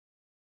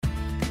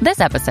This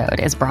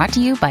episode is brought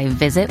to you by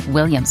Visit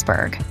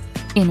Williamsburg.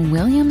 In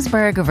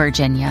Williamsburg,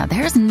 Virginia,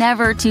 there's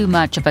never too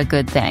much of a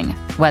good thing.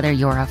 Whether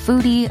you're a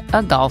foodie,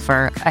 a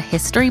golfer, a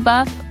history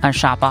buff, a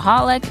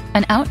shopaholic,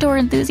 an outdoor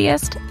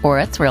enthusiast, or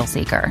a thrill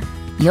seeker,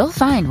 you'll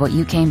find what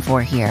you came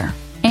for here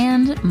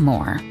and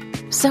more.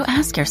 So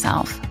ask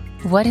yourself,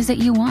 what is it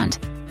you want?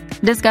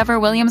 Discover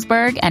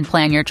Williamsburg and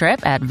plan your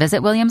trip at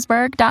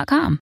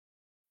visitwilliamsburg.com.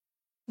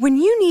 When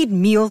you need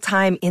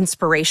mealtime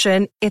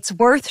inspiration, it's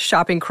worth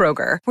shopping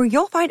Kroger, where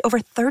you'll find over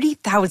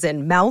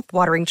 30,000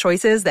 mouth-watering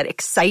choices that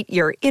excite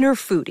your inner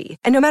foodie.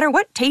 And no matter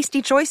what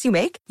tasty choice you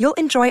make, you'll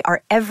enjoy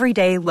our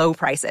everyday low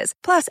prices,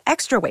 plus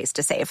extra ways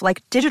to save,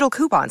 like digital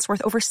coupons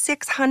worth over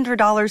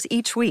 $600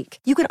 each week.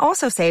 You can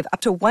also save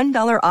up to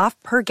 $1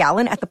 off per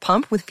gallon at the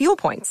pump with fuel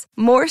points.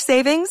 More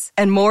savings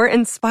and more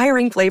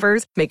inspiring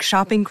flavors make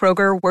shopping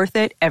Kroger worth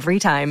it every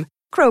time.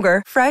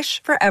 Kroger,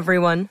 fresh for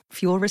everyone.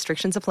 Fuel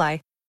restrictions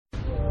apply.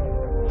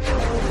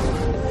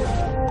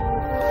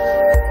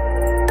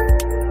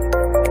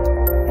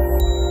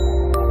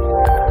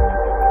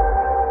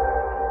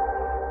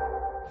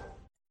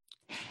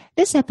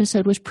 This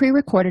episode was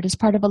pre-recorded as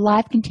part of a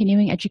live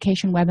continuing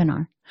education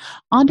webinar.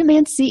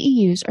 On-demand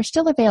CEUs are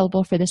still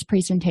available for this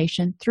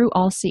presentation through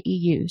All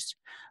CEUs.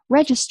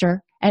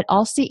 Register at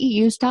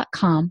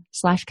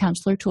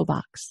allceus.com/counselor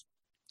toolbox.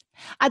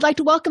 I'd like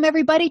to welcome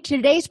everybody to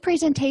today's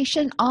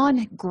presentation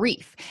on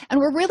grief. And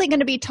we're really going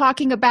to be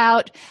talking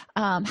about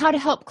how to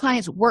help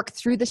clients work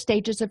through the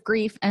stages of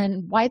grief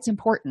and why it's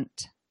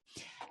important.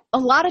 A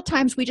lot of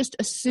times we just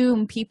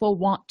assume people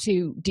want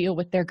to deal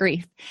with their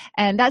grief,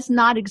 and that's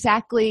not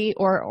exactly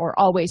or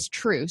always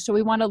true. So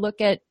we want to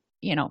look at,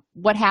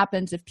 what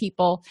happens if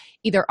people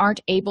either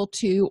aren't able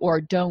to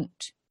or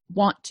don't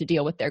want to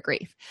deal with their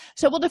grief.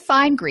 So we'll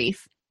define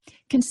grief,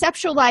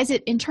 conceptualize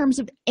it in terms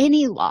of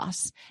any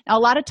loss. Now, a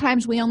lot of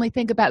times we only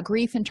think about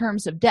grief in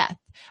terms of death,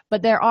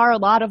 but there are a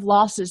lot of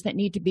losses that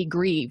need to be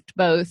grieved,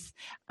 both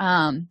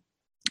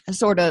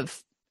sort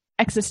of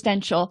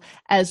existential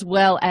as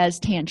well as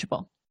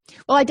tangible.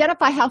 We'll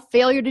identify how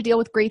failure to deal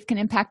with grief can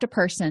impact a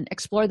person,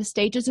 explore the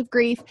stages of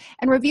grief,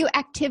 and review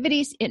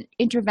activities and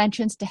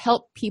interventions to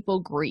help people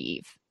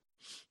grieve.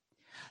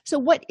 So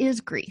what is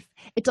grief?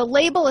 It's a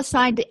label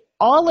assigned to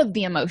all of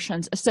the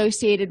emotions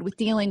associated with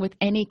dealing with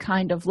any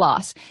kind of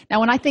loss. Now,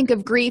 when I think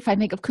of grief, I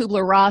think of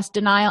Kubler-Ross: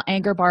 denial,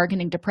 anger,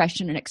 bargaining,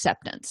 depression, and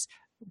acceptance.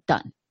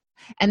 Done.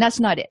 And that's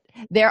not it.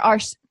 There are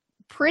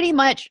pretty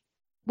much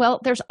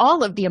there's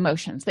all of the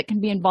emotions that can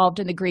be involved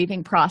in the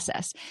grieving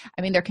process.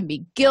 I mean, there can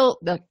be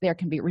guilt, there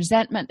can be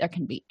resentment, there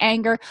can be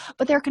anger,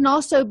 but there can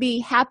also be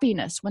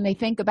happiness when they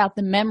think about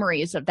the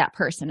memories of that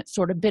person. It's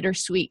sort of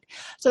bittersweet.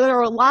 So there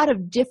are a lot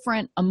of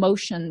different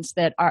emotions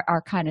that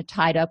are kind of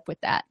tied up with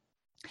that.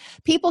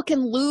 People can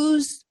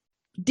lose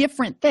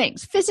different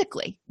things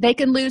physically. They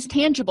can lose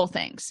tangible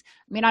things.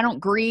 I mean, I don't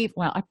grieve.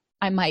 Well,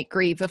 I might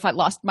grieve if I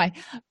lost my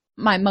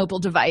mobile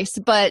device,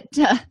 but,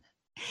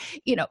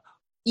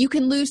 you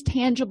can lose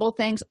tangible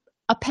things.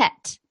 A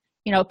pet,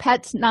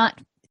 pet's not,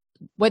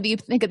 whether you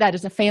think of that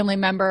as a family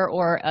member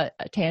or a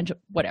tangible,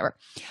 whatever.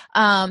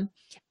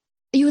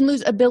 You can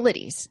lose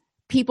abilities.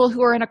 People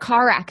who are in a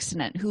car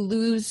accident who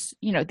lose,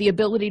 the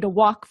ability to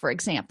walk, for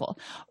example,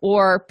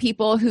 or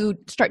people who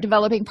start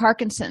developing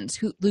Parkinson's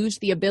who lose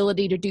the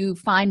ability to do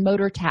fine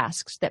motor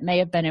tasks that may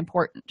have been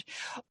important.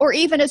 Or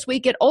even as we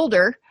get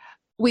older,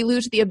 we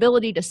lose the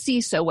ability to see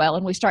so well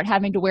and we start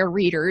having to wear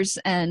readers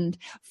and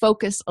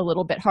focus a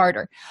little bit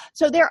harder.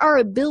 So there are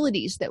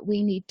abilities that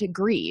we need to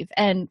grieve.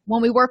 And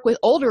when we work with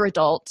older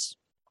adults,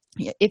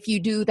 if you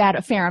do that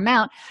a fair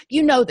amount,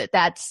 that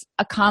that's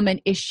a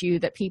common issue,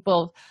 that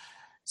people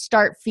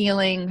start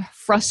feeling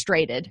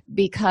frustrated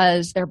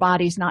because their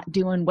body's not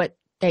doing what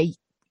they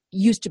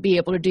used to be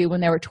able to do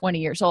when they were 20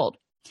 years old.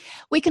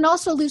 We can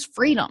also lose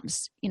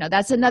freedoms.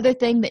 That's another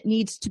thing that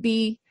needs to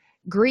be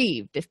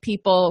grieved if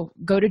people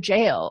go to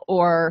jail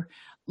or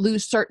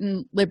lose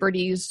certain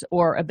liberties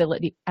or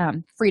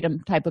freedom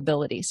type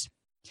abilities.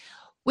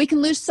 We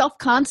can lose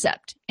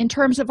self-concept in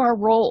terms of our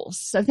roles.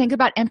 So think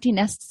about empty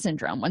nest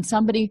syndrome. When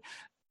somebody's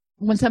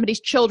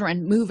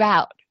children move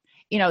out,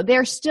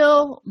 they're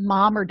still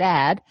mom or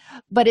dad,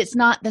 but it's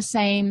not the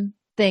same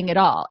thing at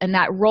all. And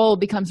that role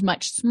becomes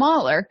much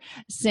smaller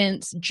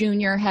since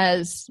junior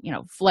has,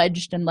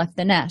 fledged and left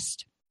the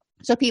nest.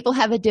 So people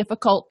have a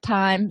difficult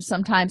time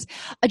sometimes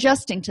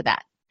adjusting to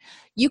that.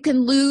 You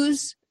can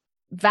lose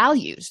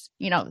values.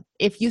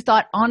 If you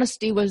thought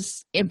honesty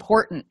was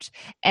important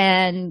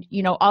and,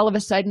 all of a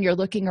sudden you're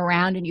looking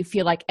around and you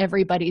feel like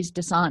everybody's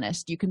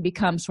dishonest, you can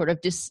become sort of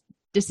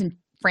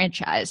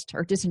disenfranchised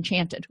or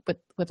disenchanted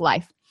with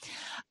life.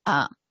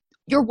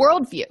 Your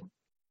worldview.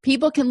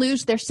 People can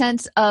lose their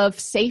sense of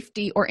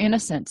safety or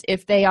innocence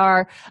if they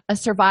are a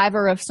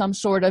survivor of some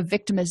sort of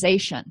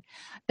victimization.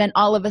 Then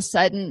all of a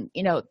sudden,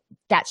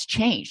 that's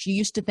changed. You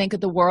used to think of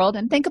the world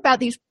and think about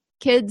these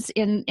kids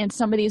in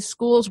some of these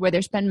schools where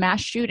there's been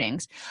mass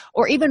shootings,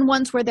 or even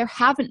ones where there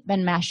haven't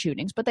been mass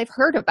shootings, but they've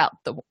heard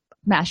about the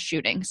mass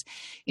shootings.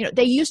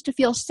 They used to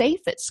feel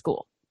safe at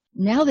school.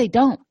 Now they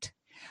don't.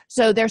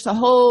 So there's a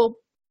whole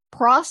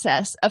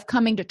process of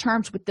coming to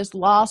terms with this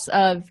loss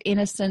of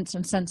innocence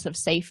and sense of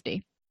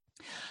safety.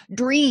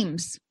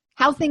 Dreams,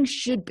 how things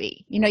should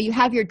be. You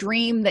have your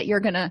dream that you're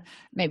going to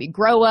maybe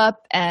grow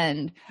up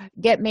and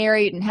get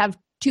married and have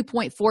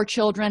 2.4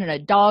 children and a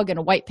dog and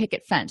a white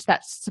picket fence.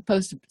 That's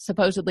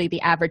supposedly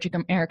the average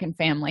American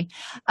family.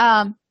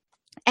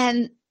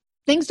 And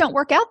things don't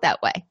work out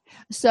that way.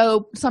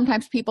 So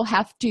sometimes people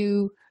have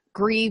to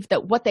grieve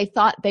that what they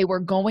thought they were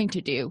going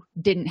to do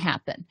didn't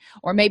happen.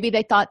 Or maybe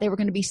they thought they were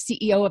going to be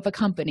CEO of a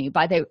company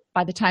by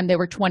the time they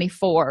were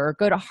 24, or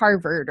go to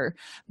Harvard, or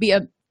be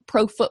a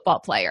pro football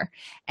player.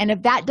 And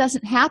if that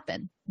doesn't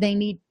happen, they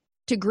need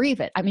to grieve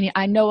it. I mean,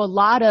 I know a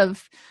lot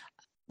of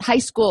high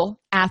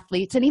school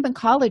athletes and even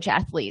college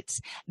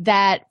athletes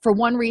that for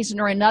one reason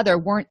or another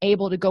weren't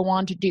able to go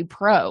on to do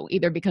pro,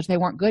 either because they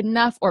weren't good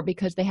enough or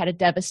because they had a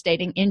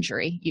devastating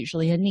injury,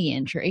 usually a knee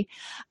injury,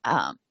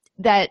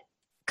 that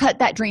cut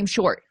that dream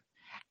short.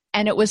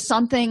 And it was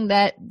something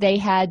that they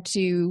had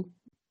to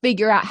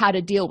figure out how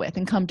to deal with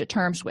and come to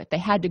terms with. They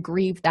had to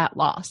grieve that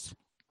loss.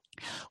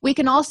 We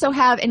can also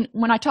have, and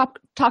when I talk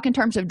in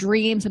terms of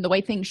dreams and the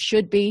way things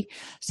should be,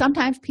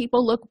 sometimes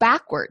people look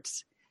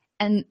backwards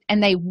and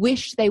they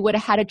wish they would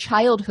have had a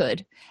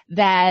childhood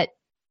that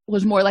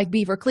was more like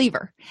Beaver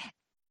Cleaver.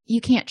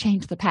 You can't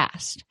change the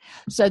past.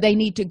 So they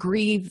need to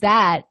grieve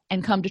that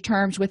and come to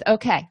terms with,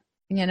 okay,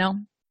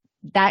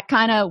 that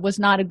kind of was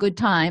not a good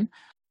time,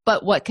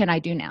 but what can I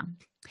do now?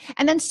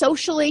 And then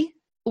socially,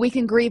 we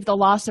can grieve the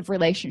loss of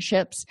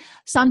relationships.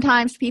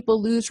 Sometimes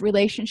people lose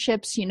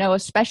relationships,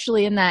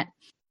 especially in that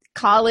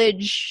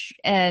college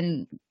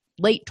and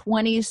late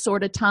 20s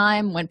sort of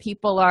time when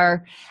people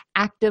are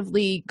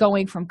actively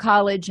going from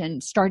college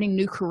and starting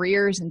new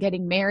careers and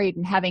getting married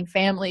and having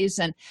families.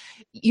 And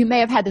you may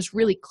have had this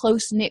really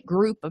close-knit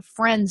group of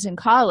friends in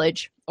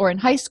college or in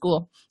high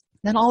school.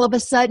 Then all of a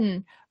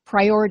sudden,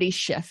 priorities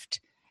shift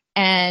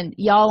and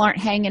y'all aren't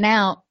hanging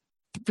out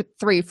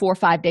 3, 4,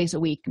 5 days a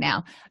week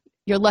now.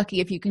 You're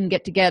lucky if you can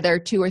get together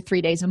 2 or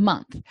 3 days a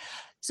month.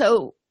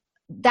 So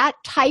that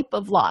type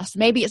of loss,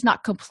 maybe it's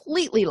not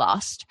completely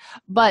lost,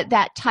 but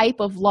that type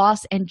of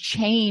loss and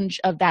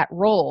change of that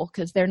role,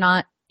 because they're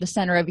not the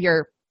center of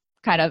your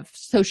kind of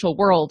social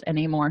world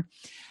anymore,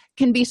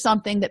 can be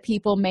something that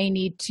people may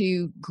need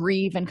to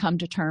grieve and come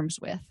to terms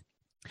with.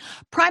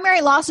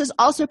 Primary losses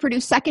also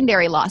produce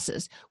secondary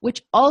losses,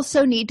 which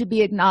also need to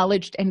be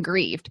acknowledged and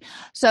grieved.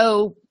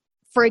 So,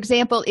 for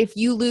example, if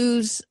you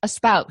lose a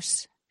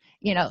spouse,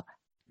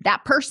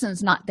 that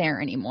person's not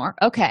there anymore.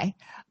 Okay.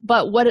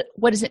 But what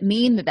does it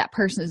mean that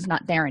person is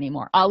not there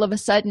anymore? All of a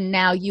sudden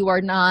now you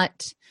are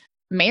not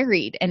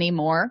married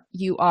anymore.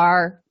 You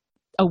are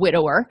a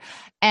widower.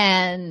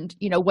 And,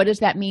 what does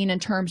that mean in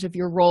terms of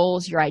your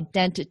roles, your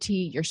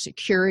identity, your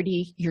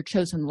security, your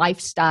chosen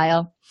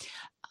lifestyle?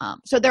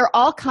 So there are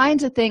all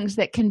kinds of things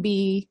that can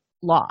be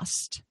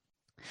lost.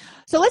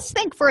 So let's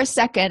think for a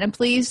second, and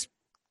please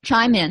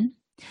chime in,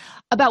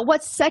 about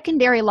what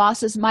secondary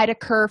losses might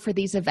occur for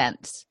these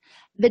events.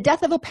 The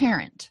death of a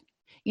parent.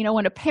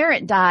 When a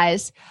parent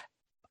dies,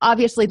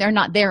 obviously they're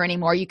not there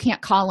anymore. You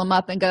can't call them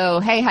up and go,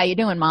 hey, how you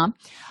doing, Mom?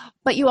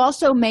 But you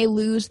also may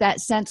lose that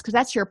sense because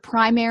that's your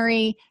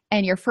primary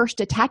and your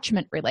first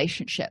attachment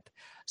relationship.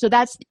 So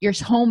that's your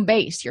home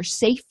base, your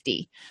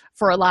safety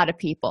for a lot of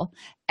people.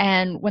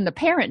 And when the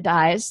parent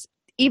dies,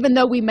 even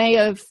though we may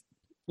have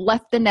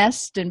left the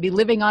nest and be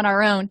living on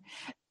our own,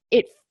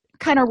 it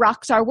kind of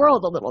rocks our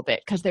world a little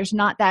bit because there's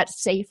not that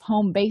safe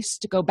home base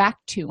to go back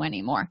to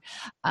anymore.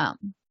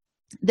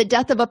 The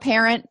death of a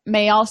parent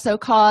may also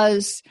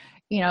cause,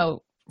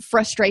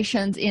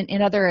 frustrations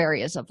in other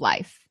areas of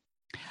life.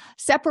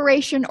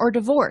 Separation or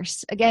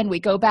divorce. Again, we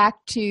go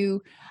back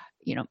to,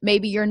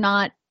 maybe you're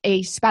not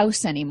a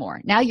spouse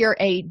anymore. Now you're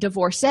a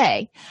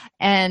divorcee,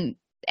 and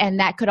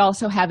that could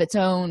also have its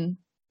own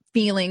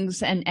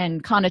feelings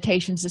and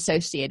connotations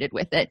associated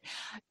with it.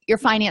 Your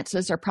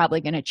finances are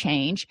probably going to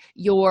change.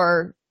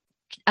 Your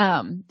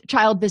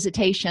child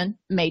visitation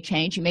may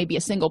change. You may be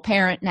a single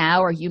parent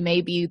now, or you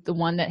may be the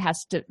one that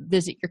has to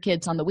visit your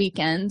kids on the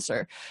weekends,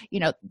 or,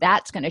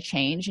 that's going to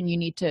change. And you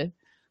need to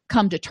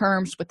come to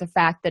terms with the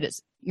fact that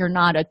you're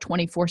not a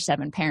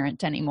 24/7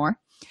 parent anymore.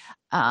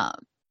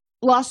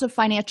 Loss of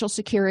financial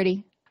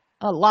security,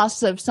 a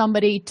loss of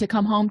somebody to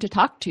come home to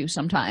talk to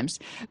sometimes,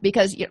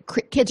 because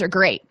kids are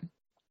great.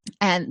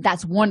 And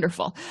that's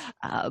wonderful.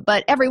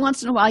 But every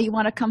once in a while, you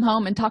want to come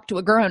home and talk to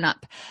a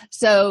grown-up.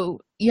 So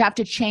you have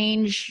to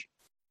change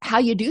how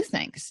you do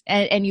things.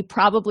 And you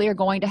probably are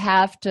going to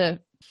have to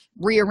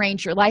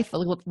rearrange your life a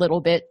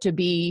little bit to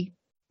be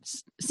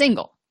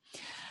single.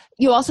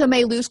 You also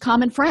may lose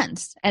common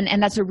friends.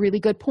 And that's a really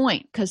good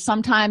point, because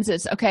sometimes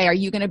it's, okay, are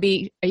you going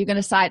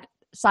to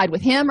side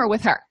with him or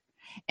with her?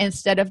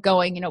 Instead of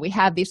going, we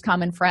have these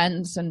common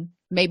friends and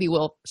maybe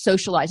we'll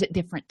socialize at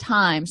different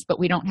times, but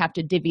we don't have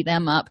to divvy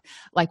them up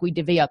like we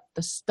divvy up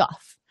the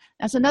stuff.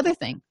 That's another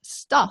thing,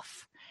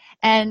 stuff.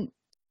 And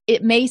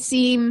it may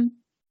seem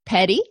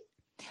petty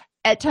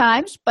at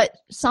times, but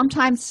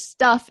sometimes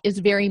stuff is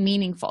very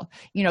meaningful.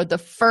 The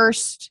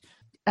first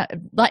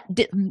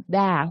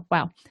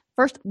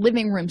first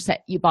living room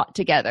set you bought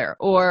together,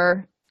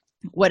 or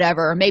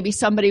whatever. Or maybe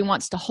somebody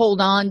wants to hold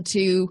on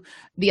to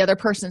the other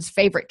person's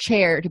favorite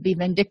chair to be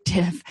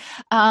vindictive.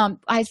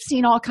 I've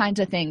seen all kinds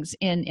of things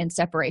in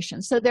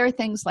separation. So there are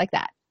things like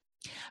that.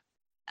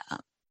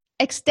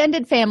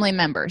 Extended family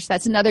members,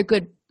 that's another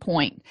good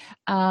point,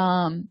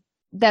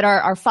 that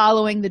are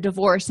following the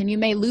divorce, and you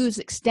may lose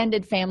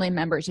extended family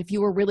members. If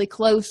you were really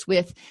close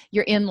with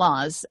your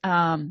in-laws,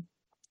 then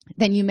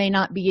you may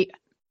not be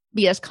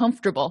as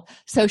comfortable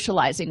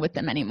socializing with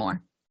them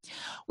anymore.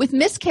 With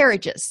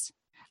miscarriages,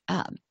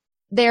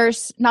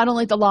 there's not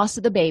only the loss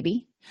of the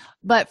baby,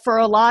 but for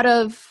a lot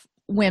of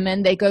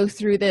women, they go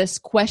through this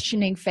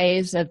questioning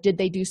phase of, did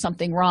they do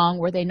something wrong?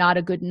 Were they not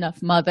a good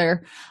enough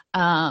mother?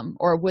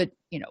 Or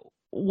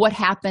what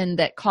happened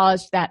that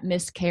caused that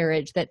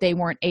miscarriage, that they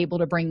weren't able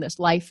to bring this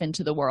life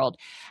into the world?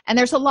 And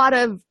there's a lot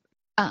of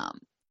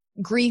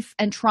grief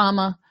and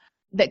trauma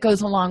that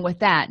goes along with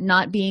that,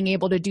 not being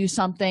able to do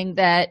something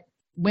that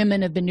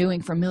women have been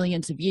doing for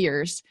millions of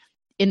years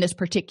in this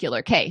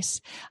particular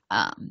case.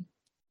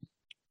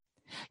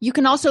 You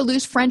can also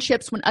lose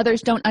friendships when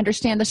others don't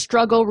understand the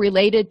struggle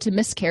related to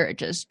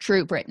miscarriages.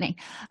 True, Brittany.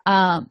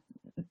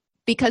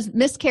 Because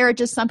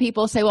miscarriages, some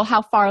people say, well,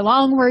 how far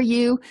along were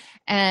you?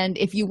 And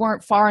if you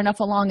weren't far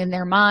enough along in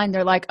their mind,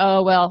 they're like,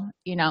 oh, well,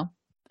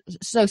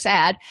 so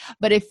sad.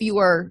 But if you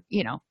were,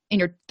 in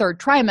your third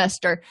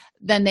trimester,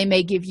 then they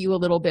may give you a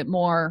little bit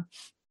more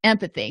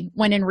empathy,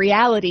 when in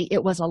reality,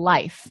 it was a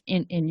life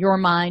in your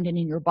mind and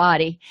in your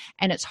body.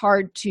 And it's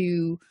hard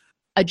to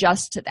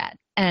adjust to that.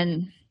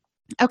 And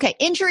okay,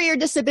 injury or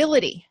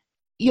disability.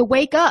 You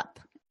wake up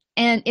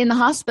and in the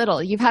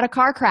hospital, you've had a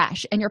car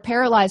crash and you're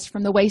paralyzed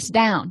from the waist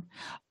down,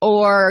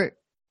 or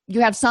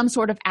you have some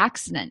sort of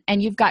accident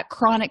and you've got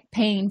chronic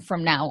pain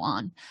from now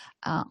on,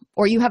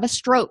 or you have a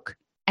stroke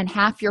and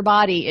half your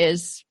body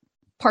is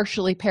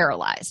partially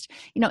paralyzed.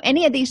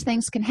 Any of these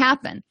things can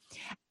happen.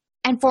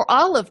 And for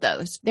all of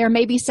those, there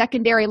may be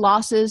secondary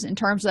losses in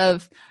terms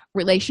of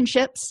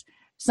relationships.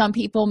 Some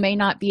people may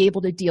not be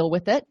able to deal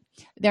with it.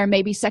 There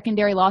may be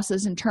secondary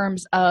losses in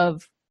terms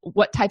of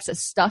what types of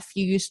stuff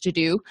you used to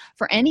do.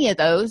 For any of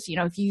those,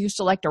 if you used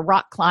to like to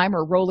rock climb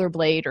or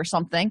rollerblade or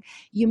something,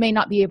 you may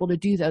not be able to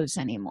do those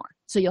anymore.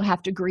 So you'll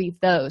have to grieve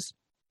those.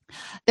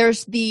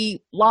 There's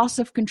the loss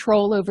of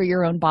control over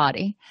your own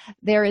body.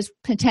 There is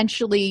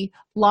potentially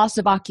loss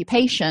of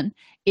occupation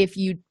if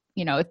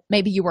if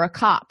maybe you were a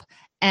cop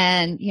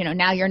and,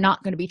 now you're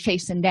not going to be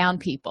chasing down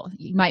people.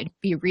 You might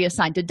be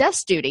reassigned to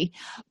desk duty,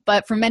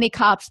 but for many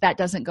cops, that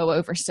doesn't go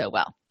over so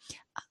well.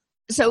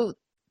 So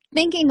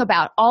thinking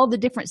about all the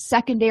different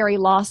secondary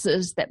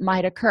losses that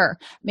might occur.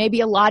 Maybe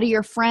a lot of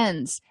your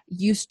friends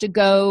used to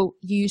go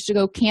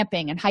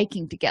camping and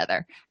hiking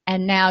together,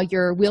 and now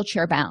you're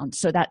wheelchair bound,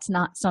 so that's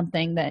not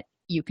something that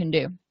you can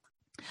do.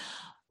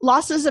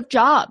 Losses of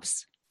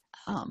jobs.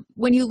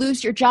 When you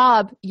lose your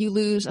job, you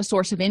lose a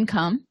source of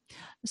income.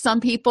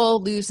 Some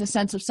people lose a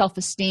sense of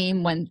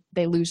self-esteem when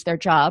they lose their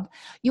job.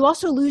 You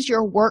also lose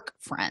your work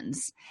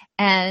friends,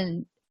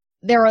 and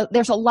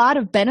there's a lot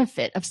of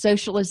benefit of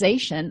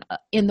socialization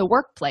in the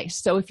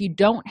workplace. So if you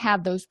don't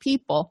have those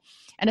people,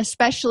 and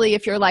especially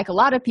if you're like a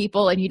lot of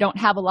people and you don't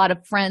have a lot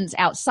of friends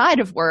outside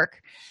of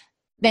work,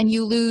 then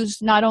you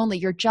lose not only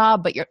your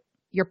job, but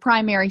your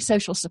primary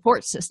social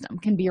support system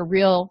can be a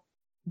real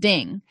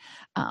ding.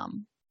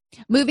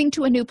 Moving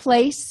to a new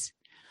place,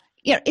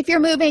 if you're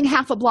moving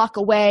half a block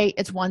away,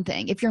 it's one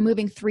thing. If you're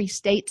moving 3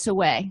 states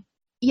away,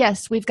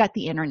 yes, we've got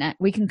the internet.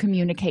 We can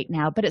communicate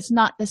now, but it's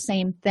not the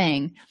same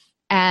thing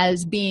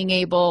as being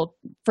able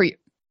for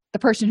the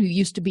person who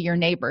used to be your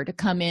neighbor to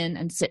come in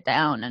and sit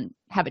down and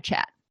have a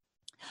chat.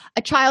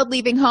 A child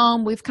leaving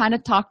home, we've kind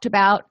of talked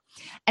about.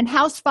 And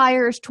house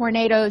fires,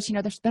 tornadoes,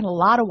 there's been a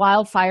lot of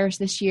wildfires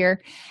this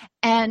year,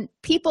 and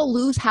people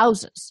lose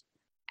houses.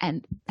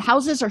 And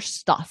houses are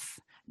stuff.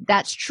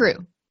 That's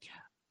true.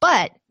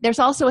 But there's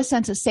also a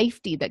sense of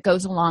safety that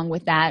goes along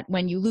with that.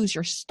 When you lose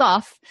your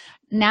stuff,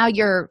 now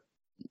you're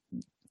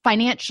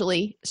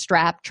financially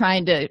strapped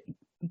trying to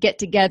get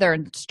together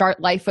and start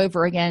life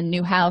over again,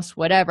 new house,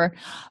 whatever.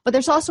 But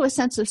there's also a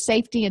sense of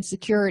safety and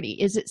security.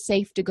 Is it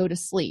safe to go to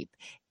sleep?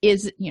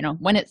 Is,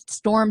 when it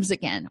storms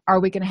again, are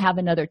we going to have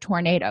another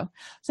tornado?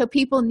 So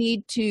people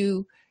need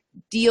to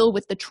deal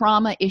with the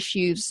trauma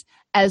issues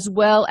as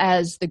well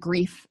as the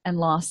grief and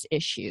loss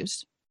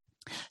issues.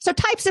 So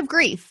types of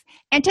grief.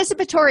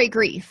 Anticipatory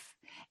grief.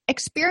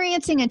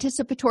 Experiencing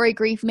anticipatory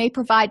grief may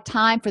provide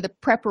time for the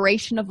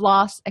preparation of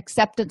loss,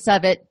 acceptance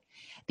of it,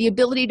 the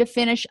ability to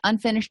finish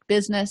unfinished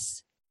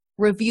business,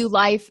 review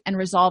life, and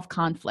resolve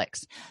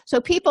conflicts. So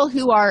people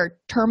who are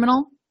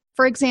terminal,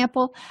 for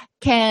example,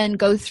 can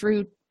go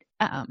through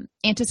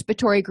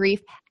anticipatory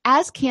grief,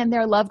 as can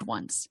their loved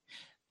ones.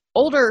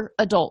 Older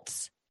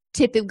adults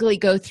typically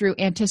go through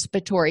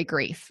anticipatory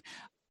grief.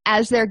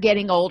 As they're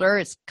getting older,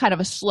 it's kind of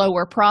a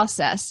slower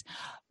process,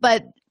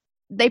 but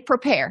they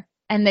prepare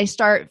and they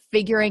start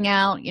figuring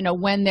out,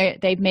 when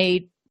they've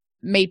made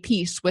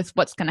peace with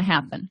what's going to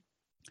happen.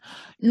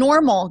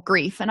 Normal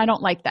grief, and I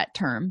don't like that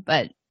term,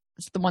 but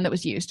it's the one that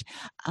was used.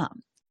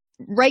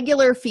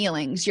 regular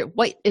feelings,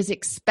 what is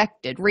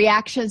expected,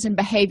 reactions and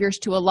behaviors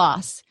to a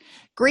loss.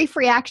 Grief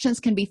reactions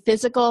can be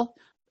physical,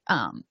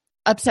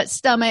 upset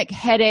stomach,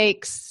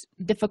 headaches,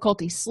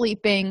 difficulty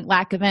sleeping,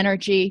 lack of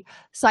energy,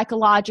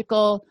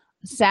 psychological,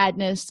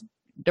 sadness,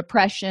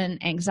 depression,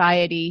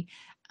 anxiety,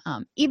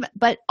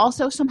 but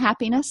also some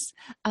happiness.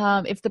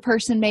 If the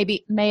person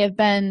may have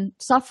been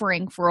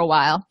suffering for a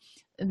while,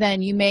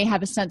 then you may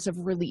have a sense of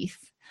relief.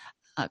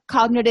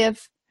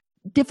 Cognitive,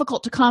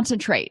 difficult to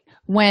concentrate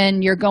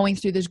when you're going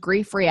through this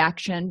grief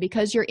reaction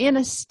because you're in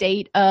a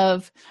state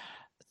of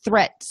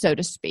threat, so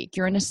to speak.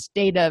 You're in a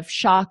state of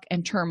shock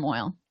and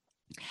turmoil.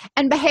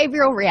 And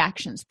behavioral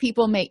reactions.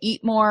 People may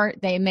eat more,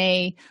 they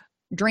may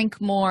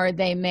drink more,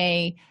 they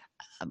may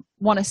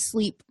want to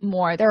sleep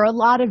more. There are a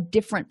lot of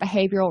different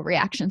behavioral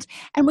reactions,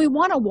 and we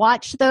want to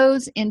watch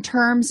those in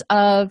terms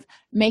of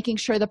making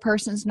sure the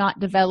person's not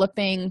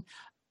developing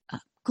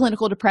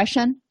clinical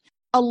depression.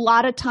 A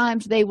lot of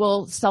times they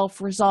will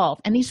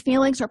self-resolve, and these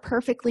feelings are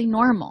perfectly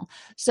normal.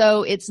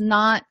 So it's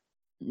not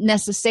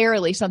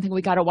necessarily something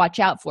we got to watch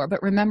out for.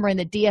 But remember, in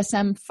the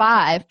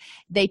DSM-5,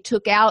 they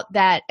took out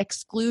that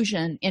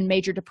exclusion in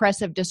major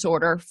depressive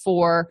disorder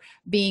for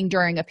being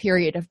during a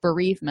period of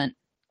bereavement.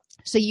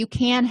 So you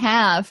can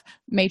have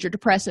major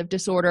depressive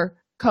disorder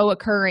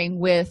co-occurring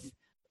with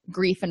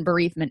grief and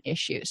bereavement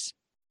issues.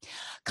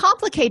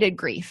 Complicated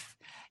grief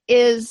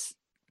is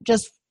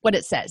just what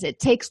it says. It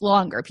takes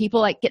longer.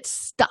 People get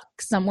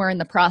stuck somewhere in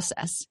the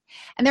process.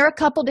 And there are a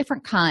couple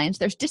different kinds.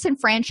 There's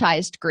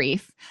disenfranchised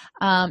grief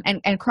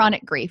and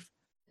chronic grief.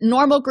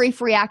 Normal grief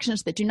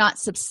reactions that do not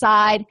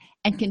subside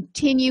and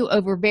continue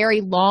over very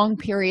long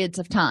periods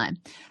of time.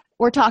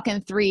 We're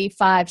talking 3,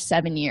 5,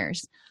 7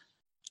 years.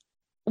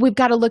 We've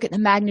got to look at the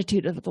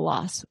magnitude of the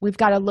loss. We've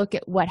got to look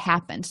at what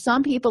happened.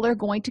 Some people are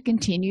going to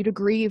continue to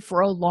grieve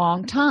for a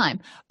long time,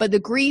 but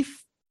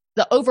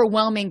the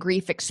overwhelming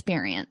grief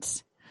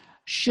experience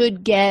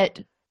should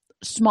get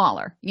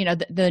smaller.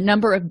 The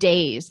number of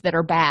days that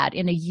are bad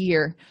in a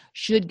year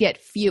should get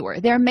fewer.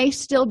 There may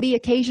still be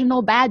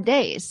occasional bad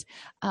days,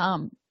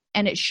 and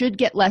it should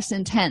get less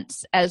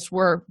intense as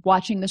we're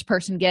watching this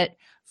person get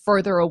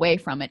further away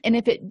from it. And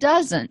if it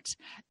doesn't,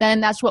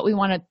 then that's what we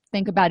want to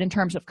think about in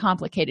terms of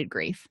complicated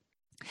grief.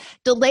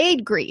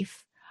 Delayed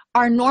grief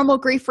are normal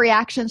grief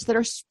reactions that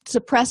are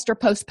suppressed or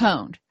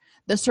postponed.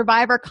 The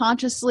survivor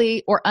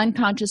consciously or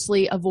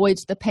unconsciously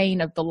avoids the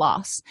pain of the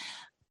loss.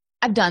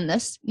 I've done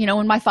this.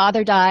 When my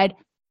father died,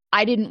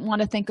 I didn't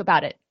want to think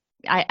about it.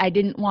 I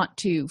didn't want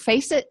to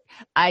face it.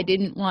 I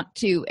didn't want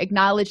to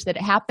acknowledge that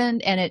it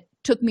happened, and it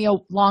took me a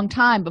long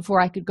time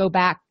before I could go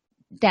back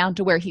down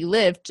to where he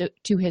lived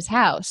to his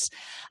house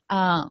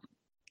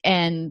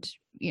and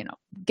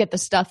get the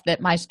stuff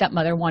that my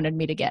stepmother wanted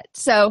me to get.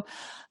 So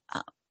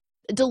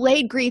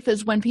delayed grief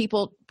is when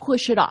people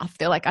push it off.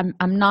 They're like, I'm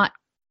not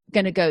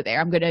going to go there.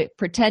 I'm going to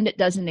pretend it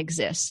doesn't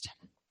exist.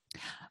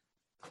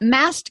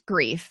 Masked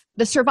grief,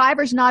 the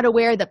survivor's not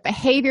aware that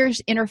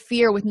behaviors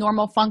interfere with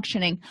normal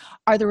functioning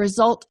are the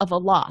result of a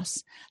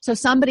loss. So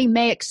somebody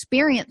may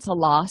experience a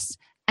loss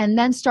and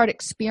then start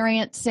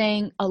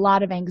experiencing a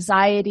lot of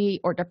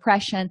anxiety or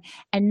depression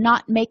and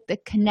not make the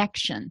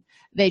connection.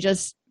 They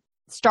just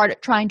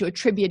start trying to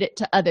attribute it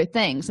to other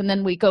things. And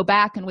then we go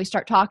back and we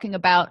start talking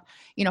about,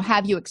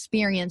 have you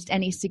experienced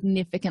any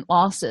significant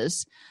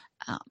losses?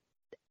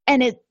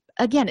 And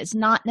it's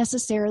not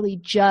necessarily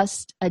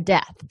just a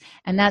death.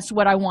 And that's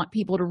what I want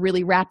people to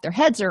really wrap their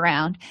heads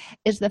around,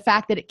 is the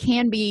fact that it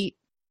can be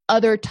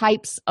other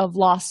types of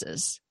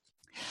losses.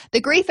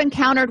 The grief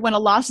encountered when a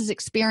loss is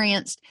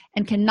experienced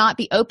and cannot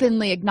be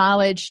openly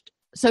acknowledged,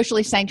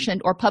 socially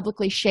sanctioned, or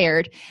publicly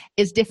shared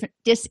is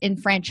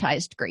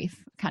disenfranchised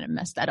grief. Kind of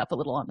messed that up a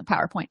little on the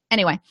PowerPoint.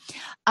 Anyway,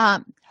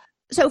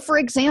 so for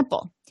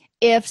example,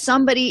 if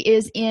somebody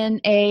is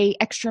in a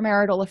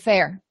extramarital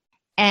affair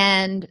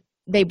and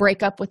they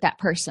break up with that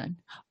person,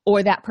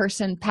 or that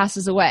person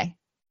passes away,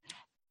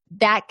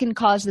 that can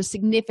cause a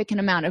significant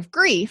amount of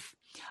grief,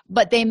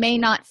 but they may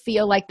not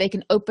feel like they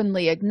can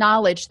openly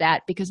acknowledge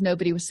that because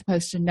nobody was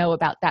supposed to know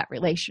about that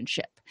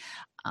relationship.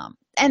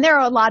 And there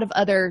are a lot of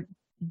other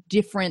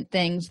different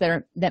things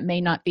that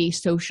may not be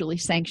socially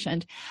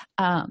sanctioned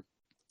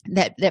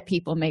that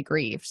people may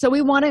grieve. So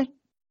we want to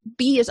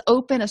be as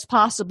open as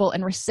possible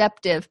and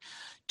receptive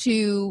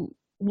to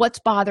what's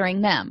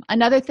bothering them.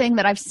 Another thing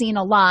that I've seen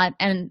a lot,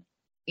 and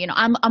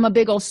I'm a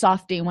big old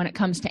softie when it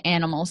comes to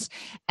animals,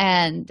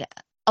 and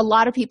a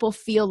lot of people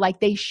feel like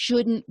they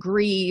shouldn't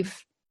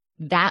grieve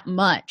that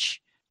much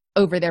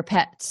over their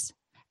pets.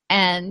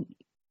 And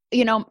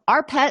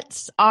our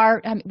pets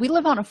we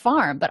live on a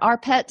farm, but our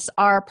pets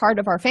are part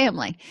of our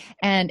family,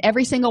 and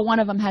every single one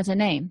of them has a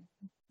name.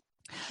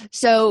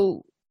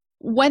 So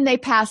when they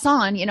pass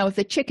on, if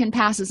the chicken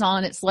passes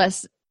on, it's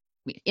less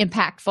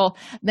impactful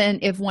than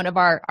if one of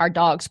our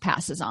dogs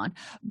passes on.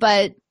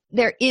 But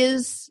there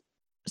is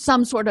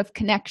some sort of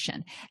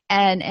connection,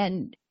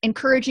 and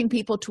encouraging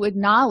people to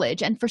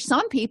acknowledge. And for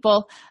some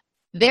people,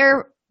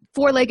 their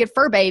four-legged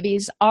fur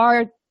babies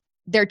are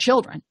their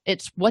children.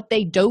 It's what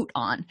they dote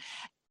on.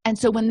 And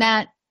so when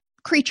that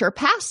creature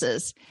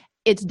passes,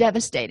 it's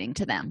devastating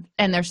to them.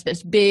 And there's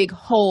this big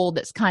hole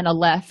that's kind of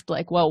left,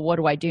 like, well, what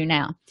do I do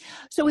now?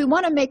 So we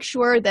want to make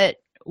sure that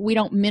we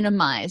don't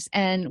minimize,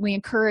 and we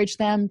encourage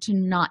them to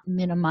not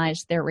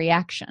minimize their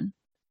reaction.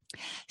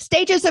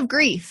 Stages of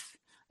grief.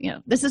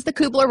 This is the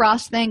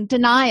Kubler-Ross thing.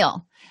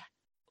 Denial,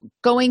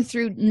 going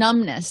through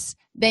numbness.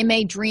 They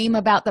may dream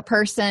about the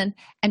person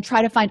and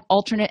try to find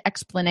alternate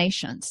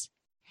explanations.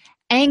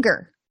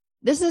 Anger.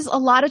 This is a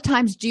lot of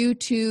times due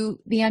to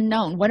the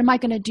unknown. What am I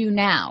going to do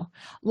now?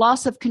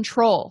 Loss of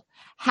control.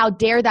 How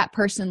dare that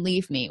person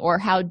leave me? Or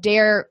how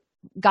dare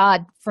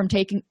God for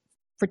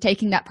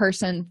taking that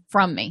person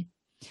from me?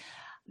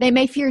 They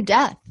may fear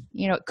death.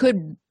 It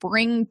could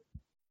bring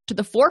to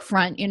the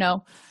forefront,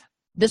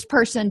 this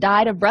person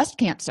died of breast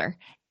cancer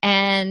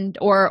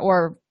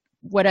or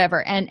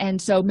whatever.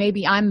 And so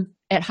maybe I'm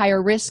at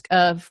higher risk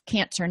of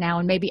cancer now,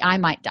 and maybe I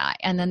might die.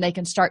 And then they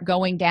can start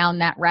going down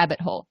that rabbit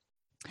hole.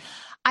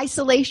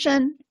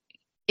 Isolation.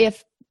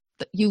 If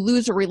you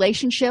lose a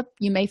relationship,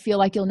 you may feel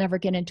like you'll never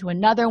get into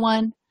another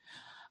one.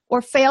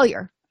 Or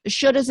failure.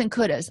 Shouldas and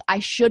couldas. I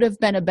should have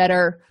been a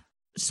better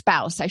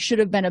spouse. I should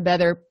have been a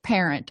better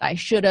parent. I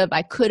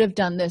could have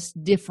done this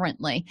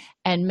differently,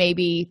 and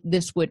maybe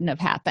this wouldn't have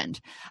happened.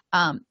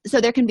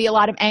 So there can be a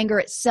lot of anger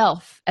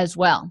itself as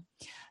well.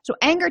 So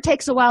anger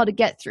takes a while to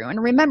get through.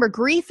 And remember,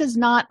 grief is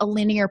not a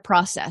linear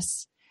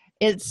process.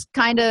 It's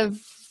kind of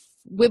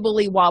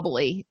wibbly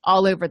wobbly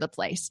all over the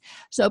place.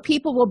 So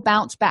people will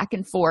bounce back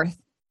and forth.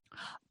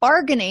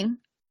 Bargaining,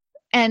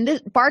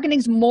 and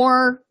bargaining's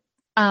more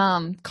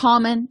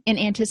common in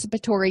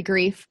anticipatory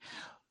grief,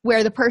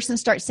 where the person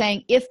starts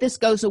saying, if this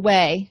goes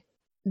away,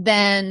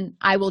 then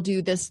I will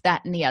do this,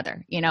 that, and the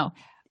other.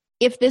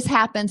 If this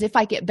happens, if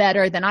I get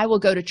better, then I will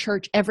go to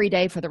church every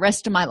day for the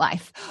rest of my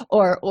life,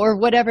 or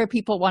whatever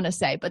people want to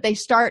say. But they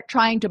start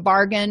trying to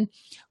bargain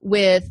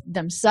with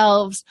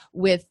themselves,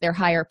 with their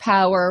higher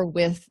power,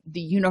 with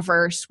the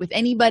universe, with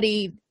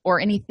anybody or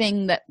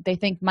anything that they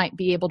think might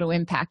be able to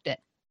impact it.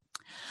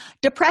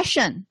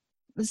 Depression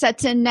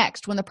sets in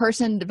next when the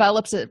person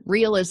develops a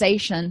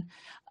realization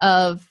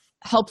of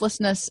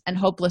helplessness and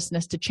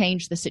hopelessness to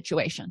change the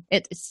situation.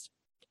 It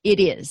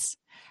is.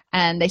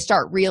 And they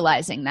start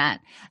realizing that.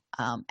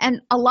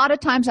 And a lot of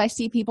times I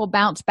see people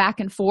bounce back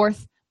and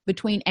forth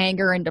between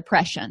anger and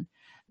depression.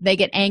 They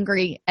get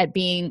angry at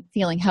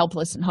feeling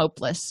helpless and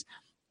hopeless,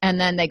 and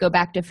then they go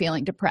back to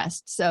feeling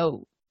depressed.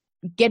 So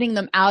getting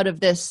them out of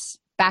this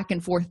back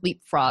and forth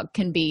leapfrog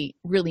can be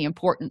really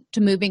important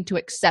to moving to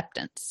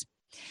acceptance.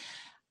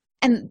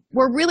 And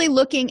we're really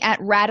looking at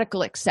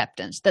radical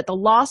acceptance, that the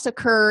loss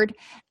occurred,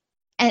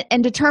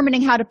 and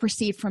determining how to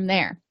proceed from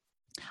there.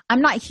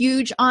 I'm not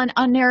huge on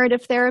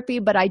narrative therapy,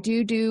 but I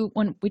do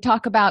when we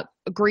talk about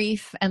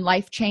grief and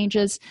life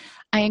changes,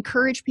 I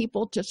encourage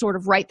people to sort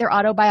of write their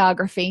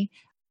autobiography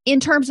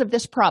in terms of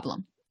this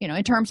problem,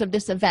 in terms of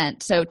this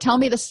event. So tell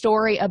me the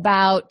story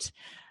about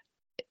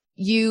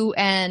you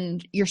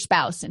and your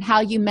spouse and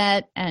how you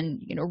met,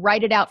 and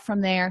write it out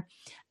from there.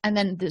 And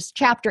then this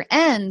chapter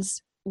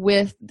ends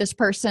with this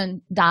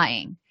person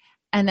dying.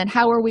 And then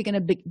how are we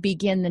going to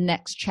begin the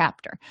next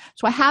chapter?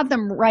 So I have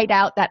them write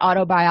out that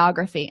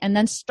autobiography and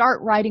then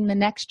start writing the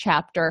next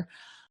chapter.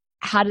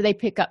 How do they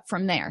pick up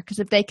from there? Because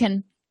if they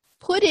can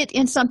put it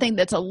in something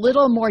that's a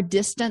little more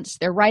distance,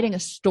 they're writing a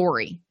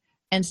story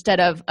instead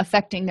of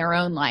affecting their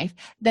own life,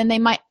 then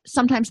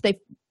sometimes they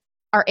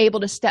are able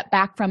to step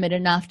back from it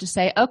enough to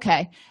say,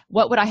 okay,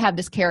 what would I have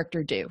this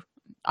character do?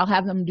 I'll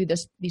have them do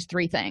these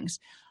 3 things.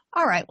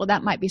 All right, well,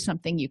 that might be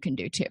something you can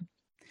do too.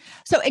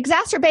 So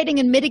exacerbating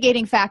and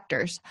mitigating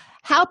factors.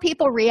 How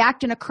people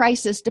react in a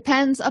crisis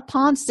depends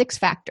upon 6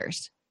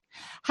 factors.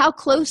 How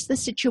close the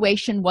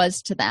situation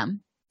was to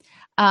them,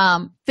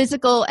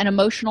 physical and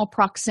emotional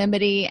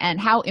proximity,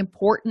 and how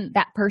important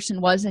that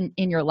person was in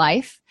your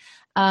life.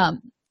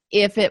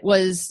 If it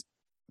was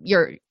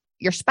your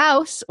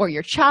spouse or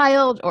your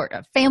child or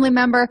a family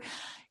member,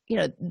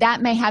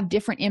 that may have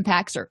different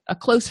impacts, or a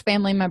close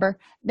family member,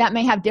 that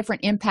may have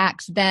different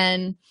impacts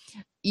than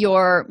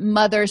your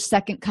mother's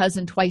second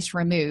cousin twice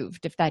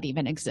removed, if that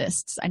even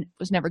exists. I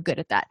was never good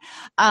at that.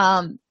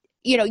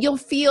 You'll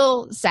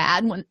feel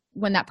sad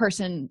when that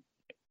person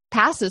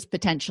passes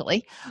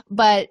potentially,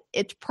 but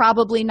it's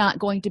probably not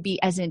going to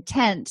be as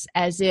intense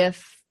as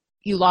if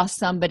you lost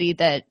somebody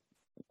that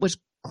was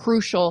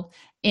crucial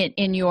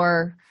in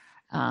your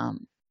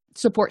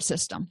support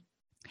system.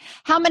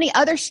 How many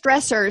other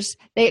stressors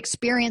they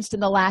experienced in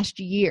the last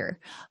year.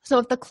 So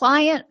if the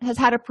client has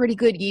had a pretty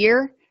good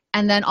year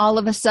and then all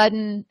of a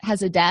sudden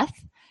has a death,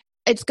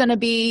 it's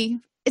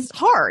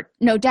hard,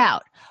 no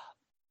doubt,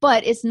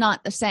 but it's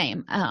not the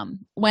same.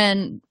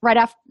 When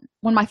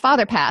my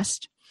father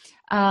passed,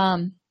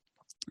 my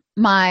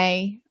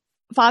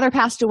father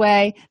passed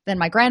away, then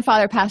my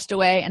grandfather passed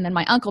away, and then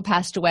my uncle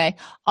passed away,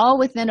 all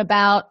within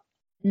about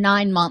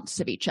 9 months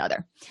of each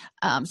other.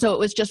 So it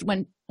was just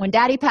when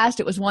daddy passed,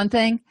 it was one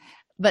thing,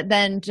 but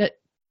then to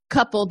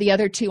couple the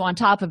other 2 on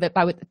top of it,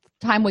 by the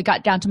time we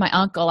got down to my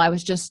uncle, I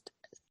was just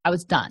I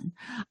was done.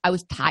 I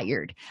was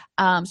tired.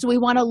 So we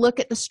want to look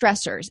at the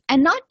stressors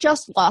and not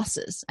just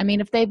losses. I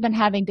mean, if they've been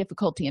having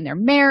difficulty in their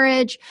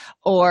marriage,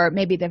 or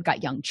maybe they've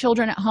got young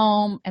children at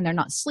home and they're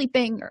not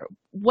sleeping, or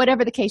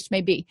whatever the case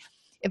may be,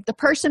 if the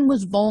person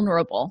was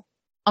vulnerable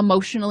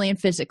emotionally and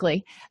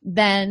physically,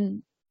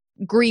 then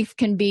grief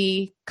can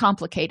be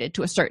complicated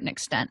to a certain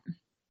extent.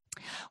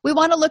 We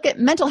want to look at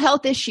mental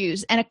health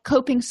issues and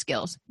coping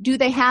skills. Do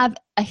they have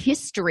a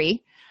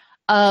history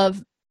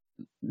of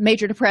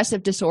major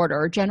depressive disorder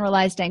or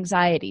generalized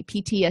anxiety,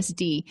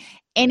 PTSD,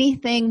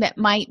 anything that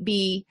might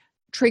be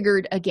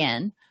triggered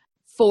again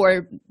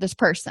for this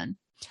person?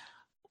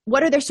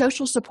 What are their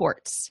social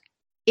supports?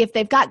 If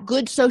they've got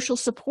good social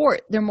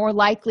support, they're more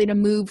likely to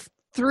move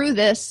through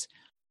this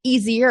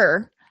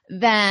easier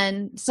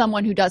than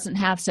someone who doesn't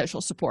have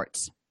social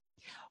supports.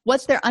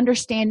 What's their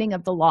understanding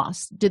of the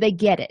loss? Do they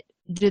get it?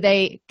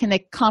 Can they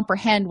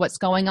comprehend what's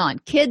going on?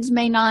 Kids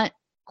may not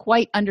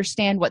quite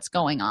understand what's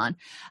going on.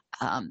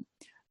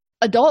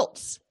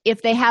 Adults,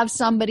 if they have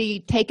somebody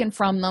taken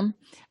from them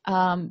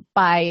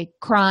by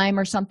crime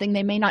or something,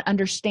 they may not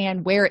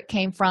understand where it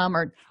came from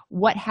or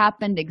what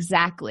happened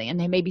exactly, and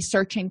they may be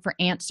searching for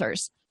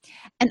answers.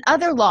 And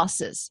other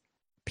losses,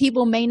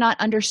 people may not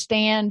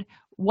understand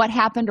what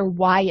happened or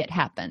why it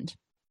happened.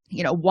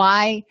 You know,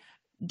 why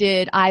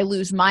did I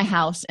lose my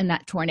house in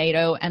that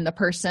tornado and the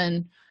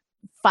person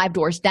 5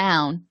 doors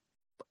down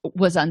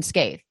was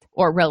unscathed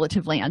or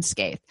relatively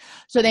unscathed?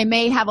 So they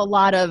may have a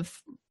lot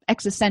of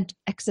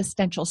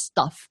existential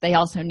stuff they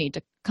also need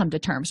to come to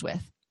terms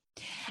with.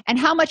 And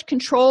how much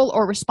control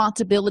or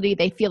responsibility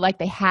they feel like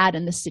they had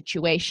in the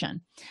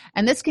situation.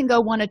 And this can go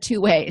one of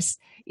two ways.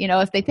 You know,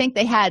 if they think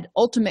they had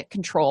ultimate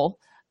control,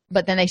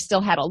 but then they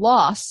still had a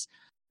loss,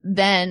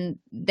 then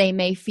they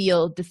may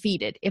feel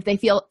defeated. If they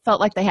felt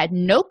like they had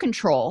no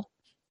control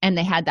and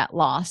they had that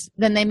loss,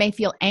 then they may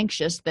feel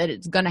anxious that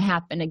it's going to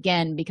happen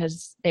again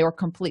because they were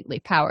completely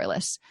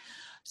powerless.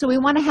 So we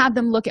want to have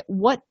them look at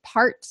what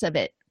parts of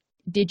it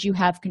did you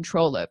have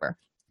control over.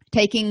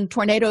 Taking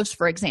tornadoes,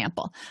 for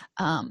example.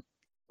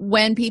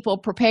 When people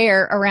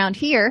prepare around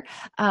here,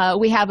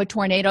 we have a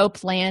tornado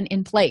plan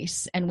in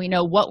place, and we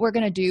know what we're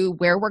going to do,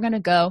 where we're going to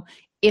go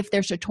if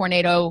there's a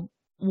tornado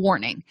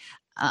warning.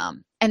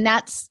 And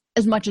that's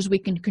as much as we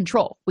can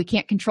control. We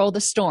can't control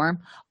the storm.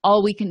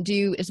 All we can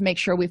do is make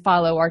sure we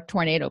follow our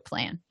tornado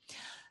plan.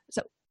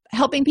 So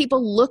helping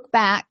people look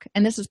back,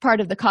 and this is part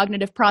of the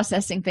cognitive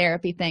processing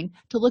therapy thing,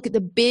 to look at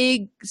the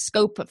big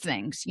scope of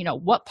things. You know,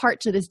 what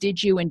parts of this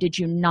did you and did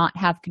you not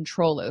have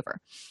control over?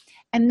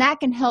 And that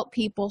can help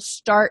people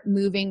start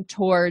moving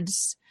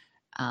towards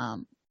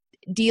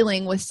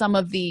dealing with some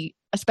of the,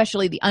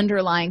 especially the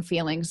underlying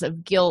feelings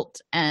of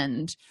guilt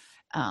and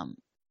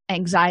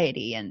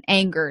anxiety and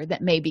anger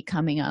that may be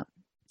coming up.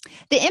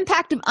 The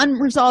impact of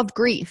unresolved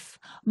grief.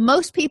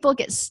 Most people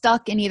get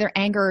stuck in either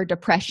anger or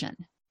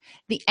depression.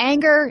 The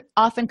anger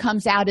often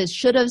comes out as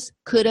shouldas,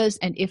 couldas,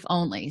 and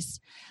if-onlys.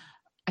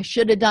 I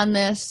should have done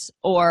this,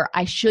 or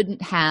I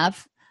shouldn't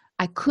have.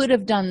 I could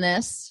have done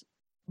this,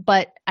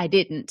 but I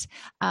didn't.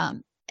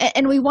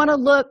 And we want to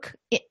look,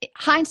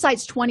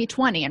 hindsight's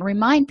 20/20, and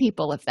remind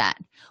people of that.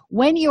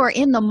 When you are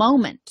in the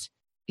moment,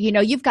 you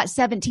know, you've got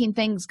 17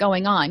 things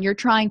going on. You're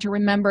trying to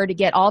remember to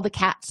get all the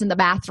cats in the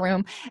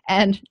bathroom,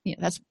 and you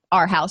know, that's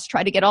our house.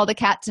 Try to get all the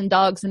cats and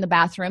dogs in the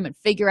bathroom and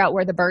figure out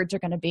where the birds are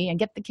going to be and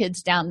get the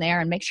kids down there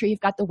and make sure you've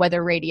got the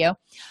weather radio.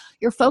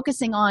 You're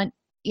focusing on,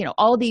 you know,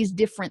 all these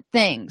different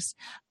things.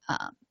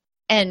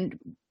 And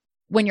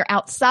when you're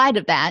outside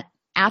of that,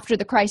 after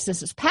the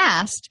crisis is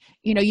past,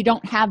 you know, you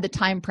don't have the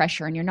time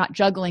pressure and you're not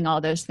juggling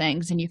all those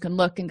things, and you can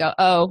look and go,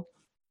 oh,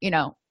 you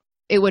know,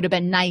 it would have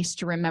been nice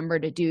to remember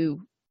to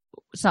do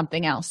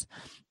something else.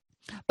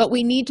 But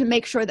we need to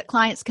make sure that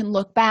clients can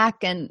look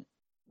back and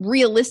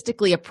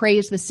realistically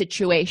appraise the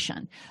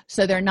situation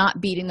so they're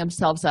not beating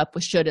themselves up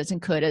with shouldas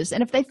and couldas.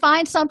 And if they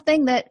find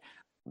something that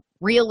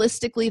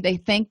realistically they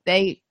think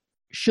they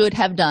should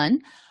have done,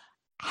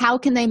 how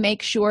can they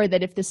make sure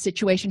that if this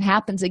situation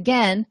happens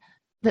again,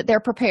 that they're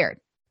prepared?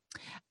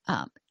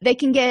 They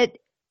can get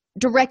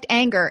direct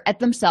anger at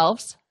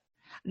themselves.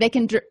 They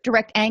can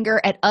direct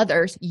anger at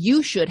others.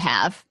 You should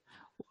have.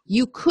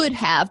 You could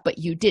have, but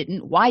you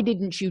didn't. Why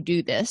didn't you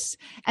do this?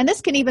 And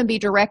this can even be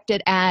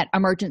directed at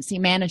emergency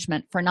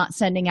management for not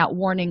sending out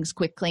warnings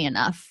quickly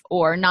enough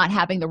or not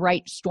having the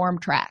right storm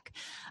track.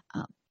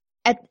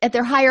 At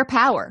their higher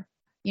power,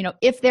 you know,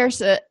 if there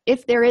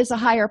is a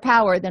higher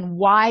power, then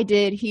why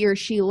did he or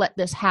she let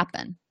this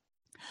happen?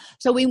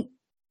 So we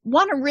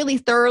want to really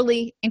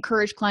thoroughly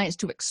encourage clients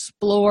to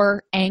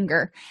explore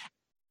anger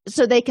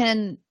so they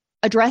can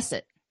address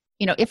it.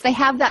 You know, if they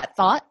have that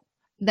thought,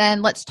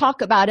 then let's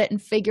talk about it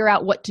and figure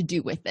out what to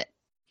do with it.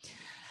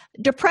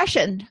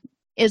 Depression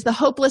is the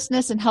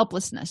hopelessness and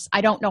helplessness.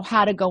 I don't know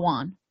how to go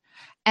on.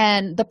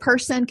 And the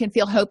person can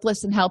feel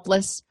hopeless and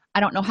helpless. I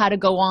don't know how to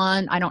go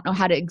on. I don't know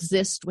how to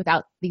exist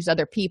without these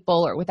other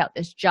people or without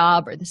this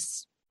job or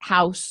this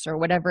house or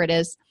whatever it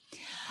is.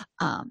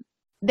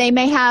 They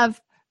may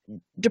have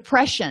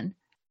depression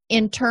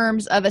in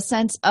terms of a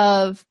sense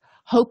of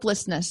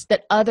hopelessness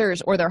that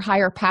others or their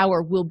higher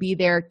power will be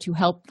there to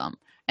help them,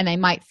 and they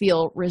might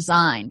feel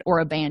resigned or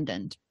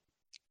abandoned.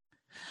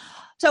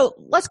 So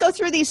let's go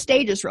through these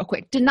stages real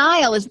quick.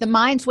 Denial is the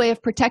mind's way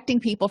of protecting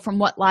people from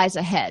what lies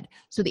ahead.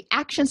 So the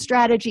action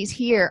strategies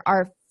here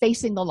are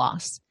facing the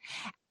loss.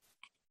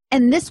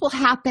 And this will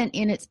happen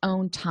in its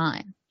own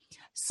time.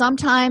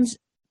 Sometimes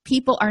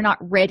people are not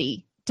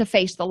ready to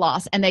face the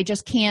loss, and they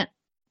just can't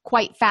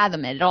quite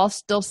fathom it. It all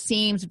still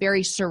seems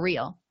very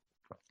surreal,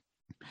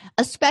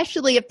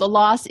 especially if the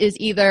loss is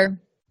either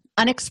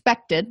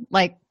unexpected,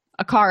 like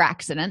a car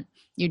accident.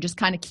 You just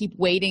kind of keep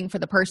waiting for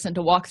the person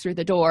to walk through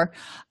the door.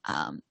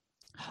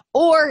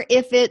 Or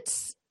if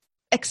it's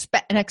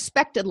an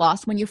expected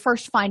loss when you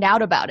first find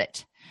out about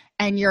it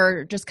and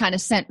you're just kind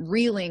of sent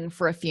reeling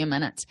for a few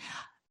minutes.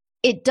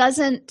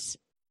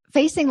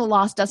 Facing the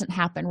loss doesn't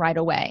happen right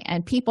away,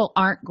 and people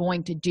aren't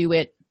going to do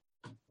it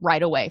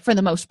right away for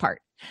the most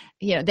part.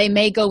 They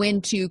may go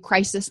into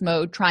crisis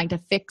mode trying to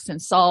fix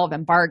and solve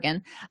and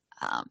bargain,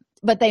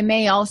 but they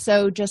may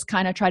also just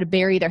kind of try to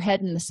bury their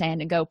head in the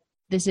sand and go,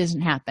 this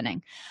isn't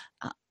happening.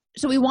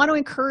 So we want to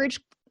encourage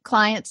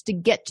clients to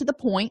get to the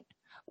point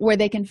where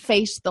they can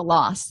face the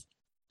loss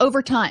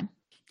over time,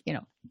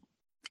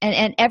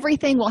 and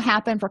everything will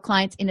happen for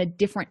clients in a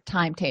different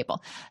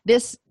timetable.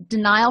 This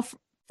denial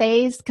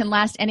phase can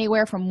last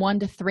anywhere from 1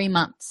 to 3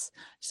 months.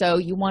 So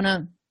you want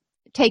to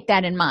take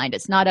that in mind.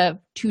 It's not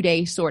a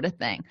 2-day sort of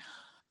thing.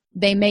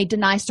 They may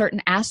deny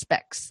certain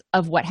aspects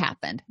of what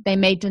happened. They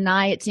may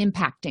deny it's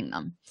impacting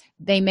them.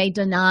 They may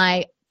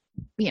deny,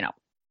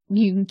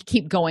 you can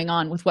keep going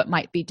on with what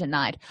might be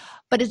denied.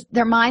 But it's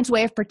their mind's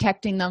way of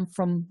protecting them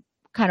from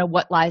kind of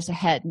what lies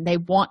ahead, and they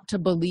want to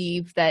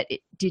believe that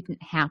it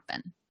didn't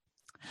happen.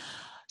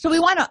 So we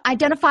want to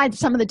identify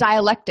some of the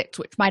dialectics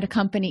which might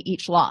accompany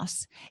each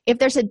loss. If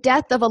there's a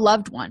death of a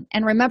loved one,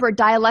 and remember,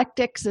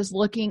 dialectics is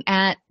looking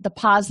at the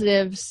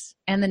positives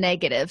and the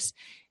negatives.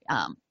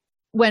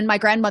 When my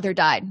grandmother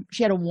died,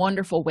 she had a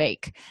wonderful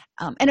wake,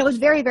 and it was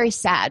very, very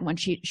sad when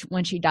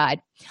she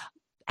died.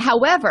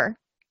 However,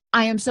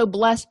 I am so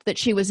blessed that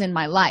she was in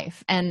my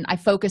life, and I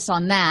focus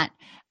on that.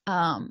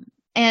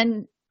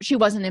 And she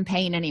wasn't in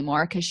pain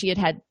anymore because she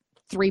had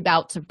 3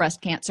 bouts of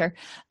breast cancer.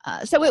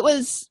 So it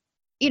was,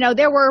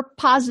 there were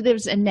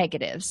positives and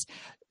negatives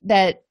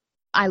that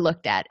I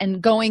looked at,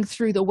 and going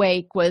through the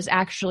wake was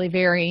actually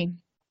very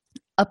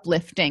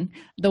uplifting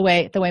the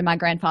way my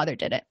grandfather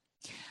did it.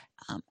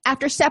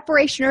 After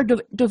separation or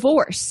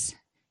divorce,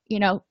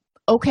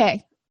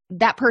 okay,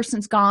 that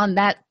person's gone.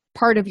 That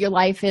part of your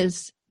life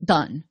is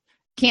done.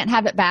 Can't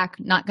have it back,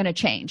 not going to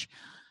change.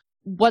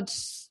 What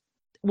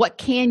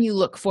can you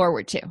look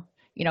forward to?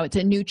 It's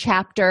a new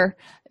chapter.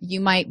 You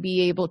might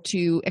be able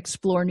to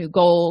explore new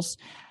goals.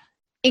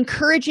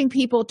 Encouraging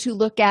people to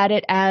look at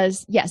it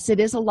as, yes, it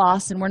is a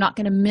loss, and we're not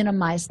going to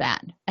minimize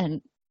that,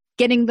 and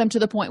getting them to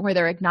the point where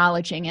they're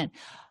acknowledging it.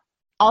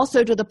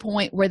 Also to the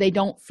point where they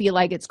don't feel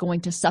like it's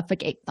going to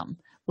suffocate them,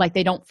 like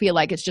they don't feel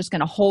like it's just going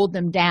to hold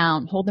them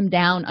down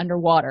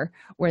underwater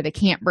where they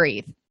can't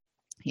breathe.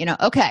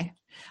 Okay.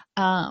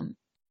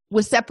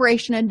 With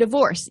separation and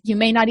divorce, you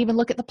may not even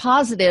look at the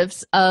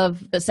positives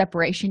of the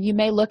separation. You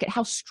may look at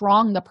how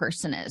strong the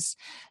person is,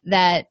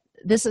 that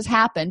this has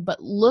happened, but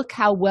look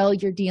how well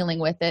you're dealing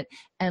with it,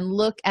 and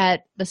look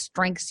at the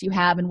strengths you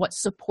have and what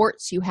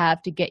supports you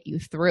have to get you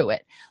through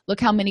it. Look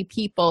how many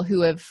people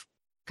who have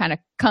kind of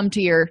come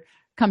to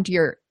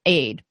your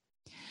aid.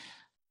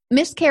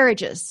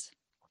 Miscarriages,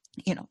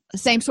 the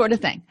same sort of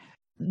thing.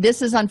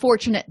 This is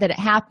unfortunate that it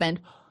happened.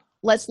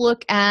 Let's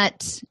look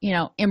at,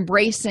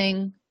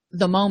 embracing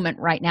the moment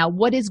right now.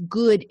 What is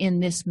good in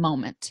this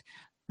moment?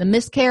 The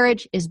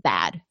miscarriage is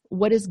bad.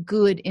 What is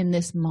good in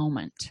this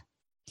moment?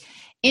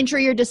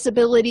 Injury or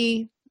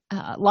disability,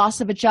 loss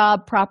of a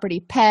job,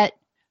 property, pet,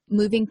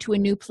 moving to a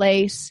new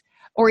place,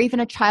 or even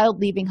a child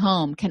leaving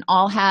home can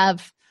all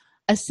have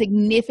a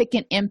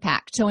significant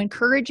impact. So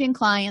encouraging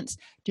clients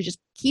to just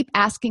keep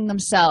asking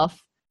themselves,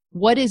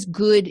 what is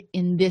good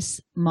in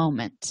this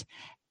moment,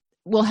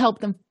 will help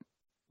them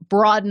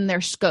broaden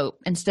their scope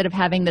instead of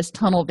having this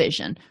tunnel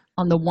vision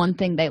on the one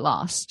thing they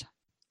lost.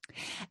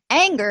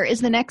 Anger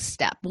is the next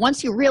step.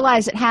 Once you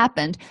realize it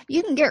happened,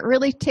 you can get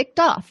really ticked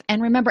off.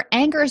 And remember,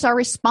 anger is our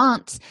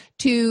response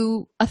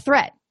to a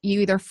threat.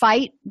 You either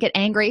fight, get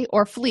angry,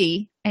 or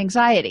flee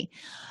anxiety.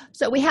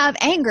 So we have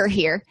anger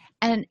here,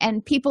 and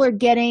people are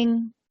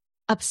getting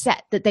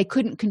upset that they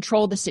couldn't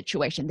control the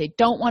situation. They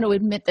don't want to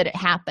admit that it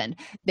happened.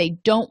 They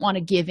don't want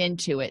to give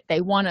into it.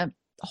 They want to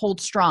hold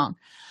strong.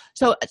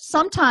 So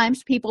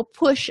sometimes people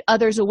push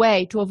others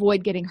away to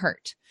avoid getting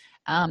hurt.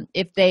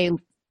 If they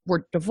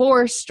were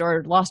divorced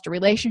or lost a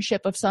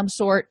relationship of some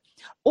sort,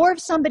 or if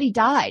somebody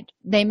died,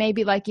 they may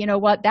be like,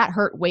 what, that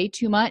hurt way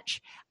too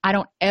much. I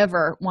don't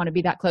ever want to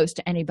be that close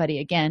to anybody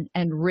again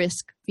and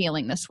risk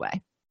feeling this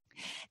way.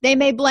 They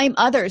may blame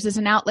others as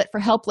an outlet for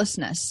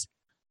helplessness.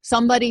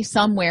 Somebody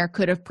somewhere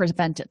could have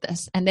prevented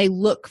this, and they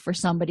look for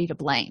somebody to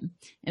blame.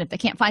 And if they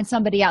can't find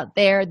somebody out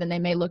there, then they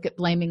may look at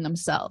blaming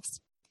themselves.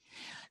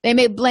 They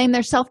may blame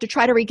themselves to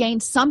try to regain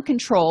some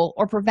control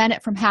or prevent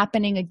it from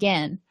happening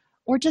again,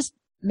 or just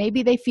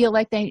maybe they feel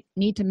like they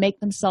need to make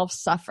themselves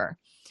suffer.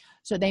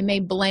 So they may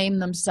blame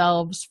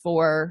themselves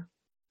for,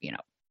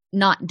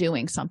 not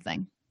doing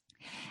something.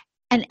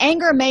 And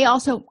anger may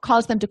also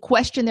cause them to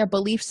question their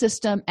belief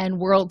system and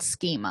world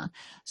schema.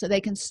 So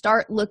they can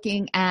start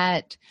looking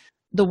at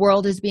the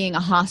world as being a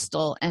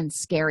hostile and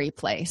scary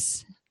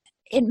place.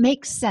 It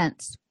makes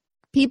sense.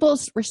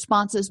 People's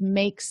responses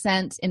make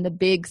sense in the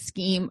big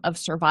scheme of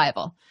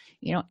survival.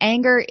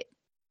 Anger,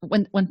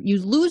 when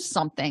you lose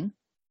something,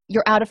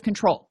 you're out of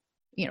control.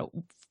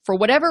 For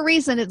whatever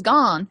reason it's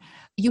gone,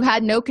 you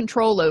had no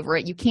control over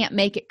it. You can't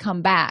make it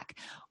come back.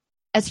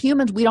 As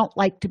humans, we don't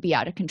like to be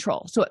out of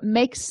control. So it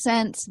makes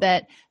sense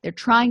that they're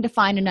trying to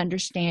find an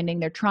understanding.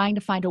 They're trying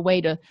to find a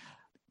way to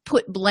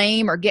put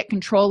blame or get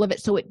control of it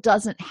so it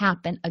doesn't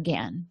happen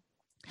again.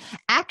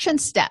 Action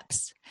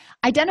steps.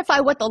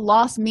 Identify what the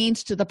loss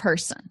means to the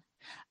person.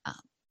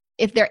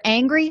 If they're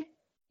angry,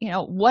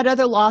 what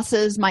other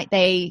losses might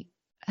they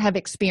have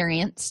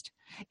experienced?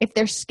 If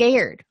they're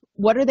scared,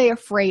 what are they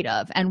afraid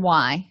of and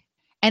why?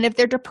 And if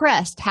they're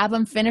depressed, have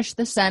them finish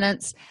the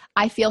sentence,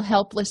 I feel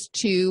helpless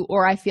to,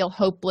 or I feel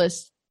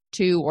hopeless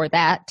to, or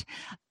that.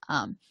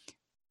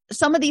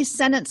 Some of these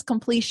sentence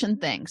completion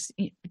things,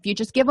 if you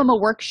just give them a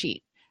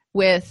worksheet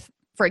with,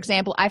 for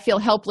example, I feel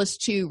helpless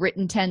to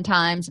written 10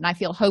 times, and I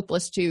feel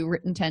hopeless to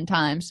written 10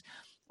 times,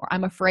 or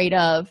I'm afraid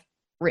of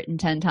written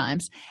 10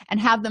 times, and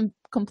have them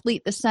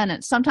complete the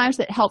sentence. Sometimes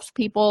that helps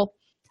people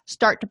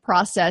start to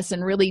process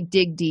and really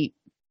dig deep.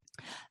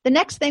 The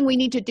next thing we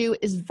need to do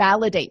is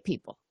validate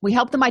people. We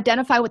help them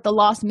identify what the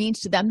loss means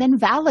to them, then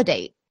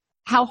validate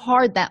how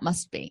hard that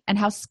must be and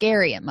how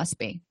scary it must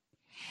be.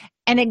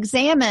 And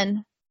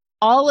examine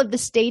all of the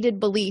stated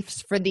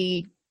beliefs for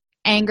the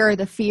anger,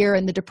 the fear,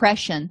 and the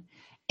depression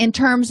in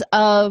terms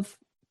of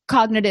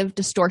cognitive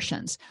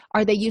distortions.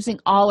 Are they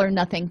using all or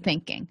nothing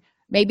thinking?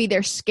 Maybe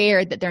they're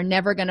scared that they're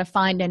never going to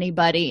find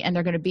anybody and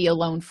they're going to be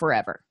alone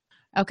forever.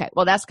 Okay,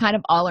 well, that's kind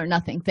of all or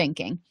nothing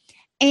thinking.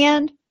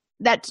 And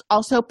that's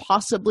also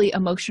possibly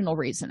emotional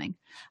reasoning.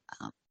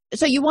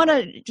 So you want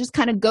to just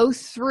kind of go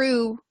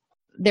through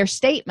their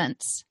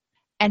statements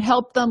and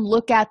help them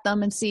look at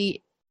them and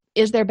see,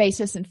 is there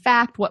basis in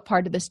fact? What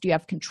part of this do you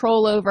have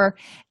control over?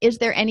 Is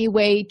there any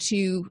way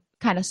to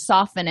kind of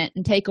soften it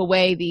and take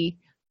away the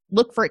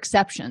look for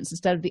exceptions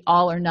instead of the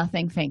all or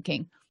nothing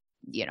thinking?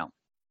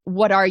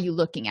 What are you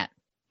looking at?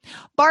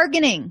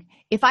 Bargaining.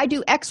 If I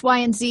do X, Y,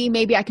 and Z,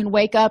 maybe I can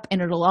wake up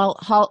and it'll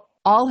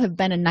all have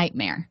been a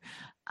nightmare.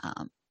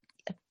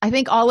 I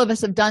think all of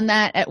us have done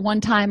that at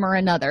one time or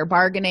another,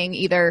 bargaining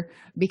either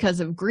because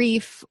of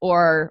grief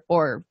or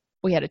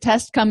we had a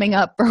test coming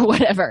up or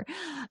whatever.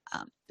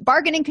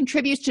 Bargaining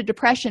contributes to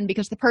depression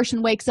because the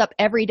person wakes up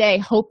every day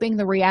hoping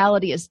the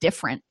reality is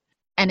different,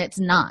 and it's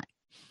not.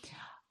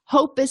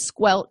 Hope is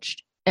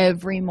squelched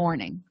every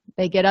morning.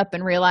 They get up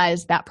and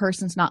realize that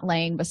person's not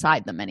laying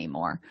beside them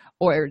anymore,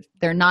 or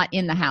they're not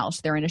in the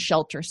house. They're in a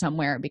shelter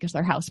somewhere because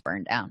their house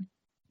burned down.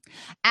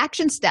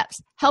 Action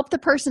steps. Help the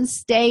person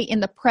stay in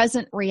the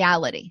present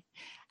reality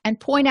and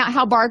point out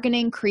how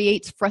bargaining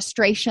creates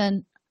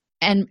frustration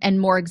and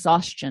more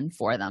exhaustion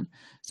for them.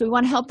 So we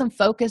want to help them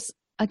focus,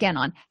 again,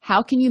 on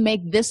how can you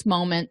make this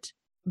moment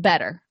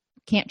better?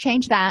 Can't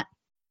change that.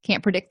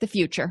 Can't predict the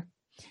future.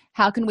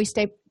 How can we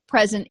stay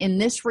present in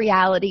this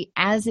reality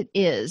as it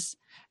is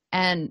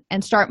and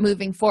start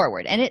moving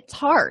forward? And it's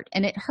hard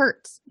and it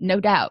hurts,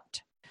 no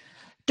doubt.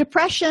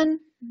 Depression,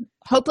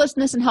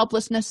 hopelessness, and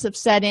helplessness have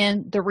set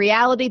in. The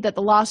reality that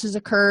the loss has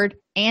occurred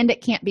and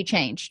it can't be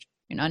changed.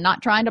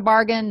 Not trying to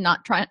bargain,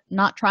 not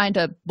trying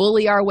to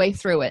bully our way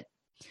through it.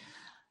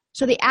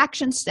 So the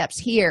action steps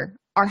here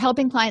are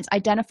helping clients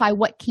identify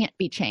what can't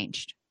be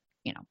changed.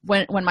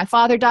 When my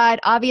father died,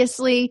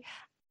 obviously,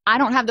 I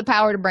don't have the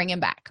power to bring him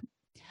back.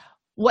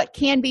 What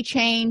can be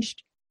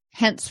changed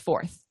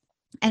henceforth,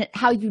 and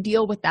how you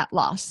deal with that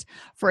loss.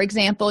 For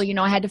example,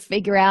 I had to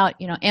figure out,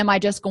 am I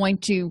just going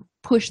to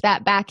push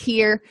that back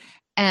here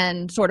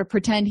and sort of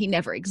pretend he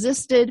never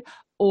existed,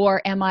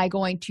 or am I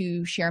going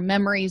to share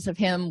memories of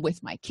him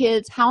with my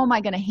kids? How am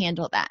I going to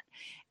handle that?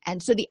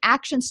 And so the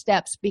action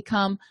steps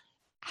become,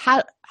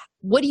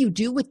 what do you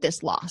do with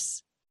this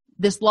loss?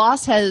 This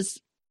loss has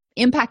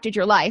impacted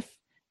your life,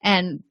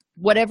 and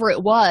whatever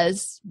it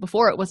was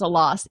before it was a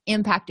loss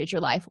impacted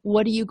your life.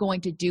 What are you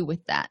going to do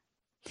with that?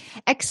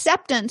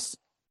 Acceptance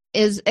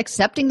is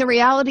accepting the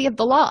reality of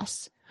the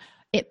loss.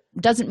 It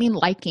doesn't mean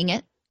liking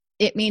it.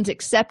 It means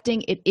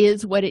accepting it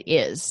is what it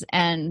is,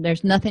 and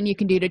there's nothing you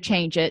can do to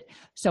change it.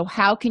 So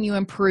how can you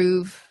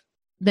improve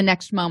the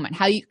next moment?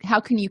 How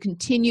can you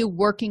continue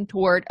working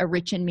toward a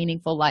rich and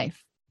meaningful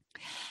life?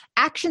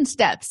 Action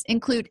steps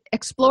include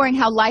exploring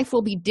how life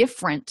will be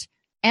different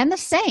and the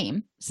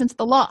same since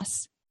the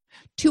loss.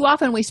 Too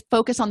often we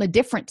focus on the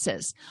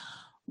differences.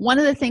 One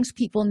of the things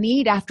people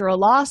need after a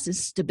loss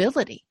is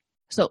stability.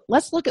 So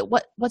let's look at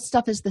what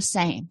stuff is the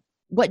same.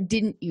 What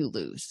didn't you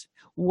lose?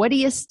 What do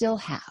you still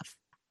have?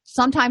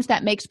 Sometimes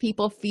that makes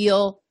people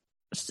feel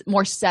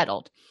more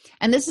settled.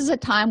 And this is a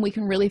time we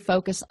can really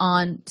focus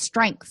on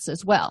strengths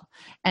as well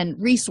and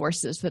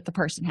resources that the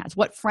person has.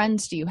 What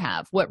friends do you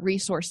have? What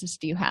resources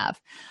do you have?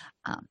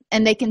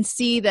 And they can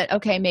see that,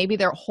 okay, maybe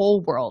their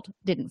whole world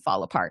didn't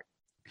fall apart.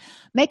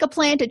 Make a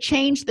plan to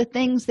change the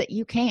things that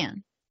you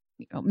can.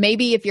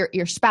 Maybe if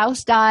your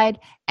spouse died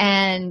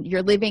and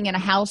you're living in a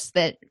house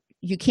that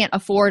you can't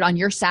afford on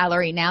your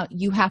salary, now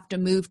you have to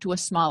move to a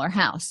smaller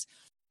house.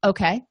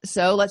 Okay,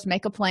 so let's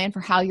make a plan for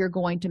how you're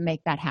going to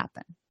make that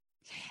happen.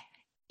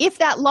 If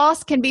that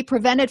loss can be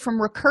prevented from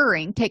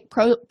recurring, take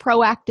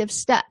proactive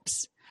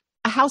steps.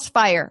 A house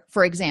fire,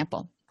 for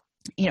example,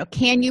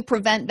 can you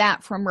prevent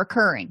that from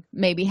recurring?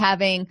 Maybe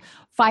having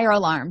fire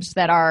alarms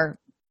that are,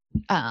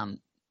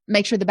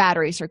 make sure the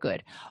batteries are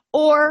good,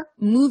 or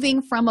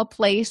moving from a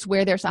place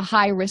where there's a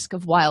high risk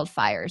of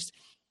wildfires.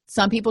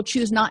 Some people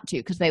choose not to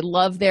because they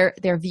love their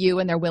view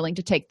and they're willing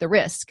to take the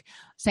risk.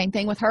 Same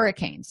thing with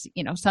hurricanes.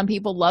 Some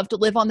people love to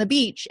live on the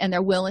beach and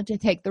they're willing to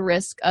take the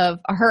risk of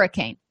a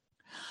hurricane.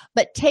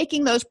 But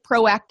taking those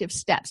proactive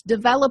steps,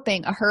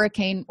 developing a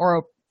hurricane or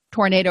a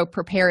tornado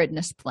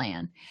preparedness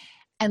plan,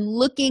 and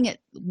looking at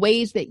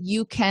ways that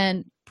you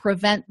can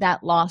prevent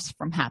that loss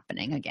from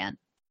happening again.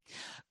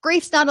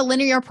 Grief's not a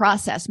linear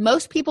process.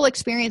 Most people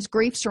experience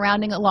grief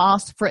surrounding a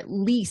loss for at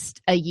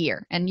least a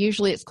year, and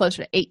usually it's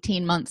closer to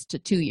 18 months to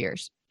 2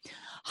 years.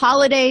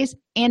 Holidays,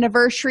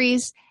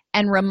 anniversaries,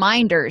 and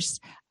reminders,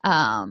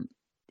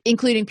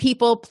 including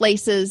people,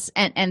 places,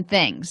 and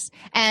things.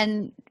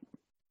 And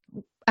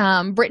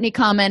Brittany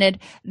commented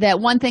that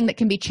one thing that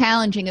can be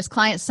challenging is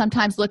clients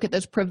sometimes look at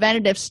those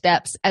preventative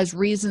steps as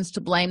reasons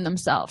to blame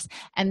themselves.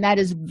 And that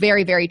is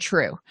very, very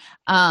true.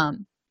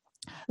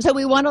 So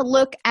we want to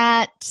look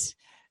at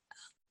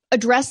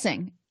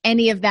addressing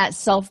any of that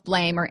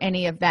self-blame or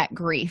any of that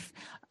grief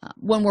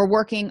when we're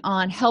working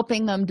on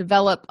helping them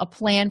develop a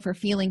plan for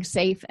feeling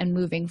safe and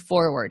moving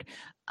forward.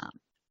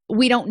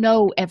 We don't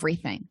know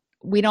everything.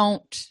 We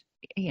don't,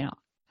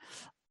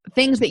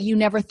 things that you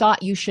never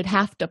thought you should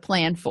have to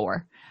plan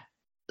for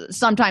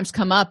sometimes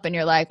come up and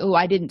you're like, oh,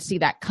 I didn't see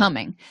that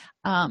coming.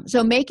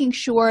 So making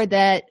sure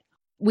that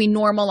we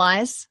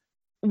normalize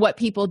what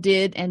people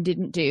did and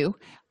didn't do,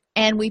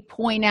 and we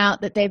point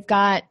out that they've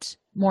got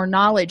more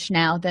knowledge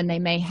now than they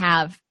may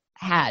have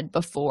had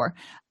before.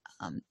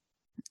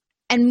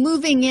 And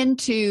moving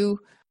into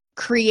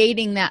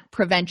creating that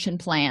prevention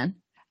plan,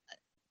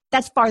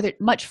 that's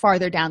much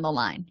farther down the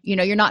line.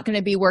 You're not going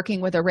to be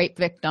working with a rape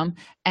victim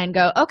and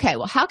go, okay,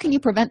 well, how can you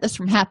prevent this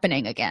from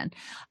happening again?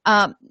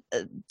 That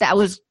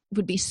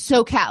would be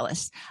so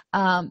callous.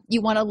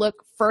 You want to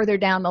look further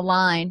down the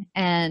line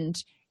and,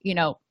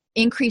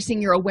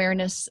 increasing your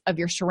awareness of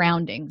your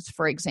surroundings,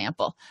 for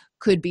example,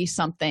 could be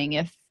something.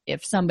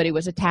 If somebody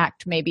was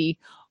attacked, maybe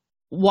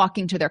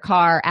walking to their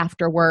car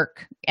after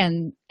work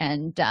and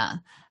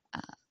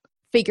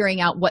figuring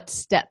out what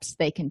steps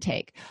they can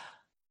take.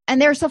 And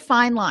there's a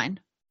fine line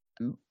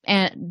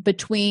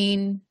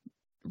between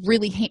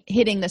really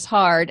hitting this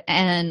hard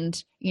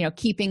and,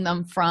 keeping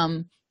them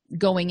from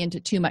going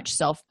into too much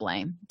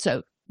self-blame.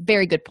 So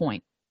very good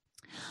point.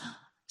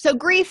 So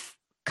grief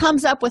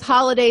comes up with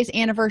holidays,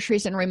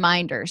 anniversaries, and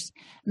reminders.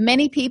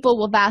 Many people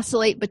will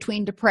vacillate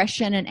between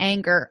depression and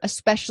anger,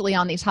 especially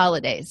on these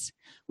holidays.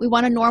 We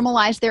want to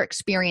normalize their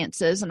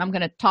experiences, and I'm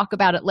going to talk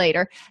about it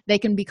later. They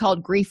can be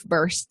called grief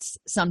bursts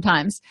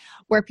sometimes,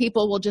 where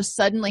people will just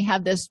suddenly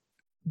have this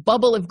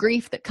bubble of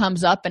grief that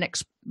comes up and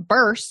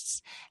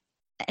bursts,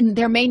 and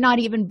there may not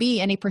even be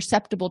any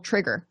perceptible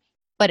trigger,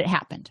 but it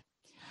happened.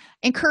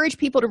 Encourage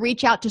people to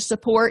reach out to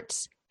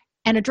supports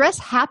and address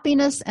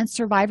happiness and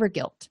survivor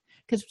guilt,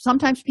 because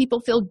sometimes people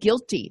feel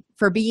guilty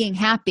for being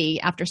happy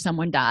after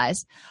someone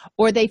dies,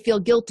 or they feel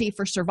guilty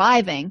for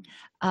surviving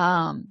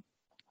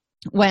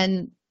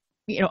when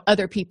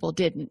other people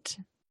didn't.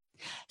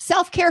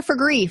 Self-care for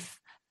grief.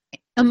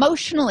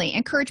 Emotionally,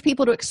 encourage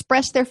people to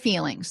express their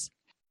feelings.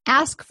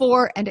 Ask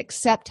for and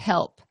accept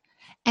help,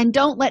 and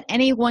don't let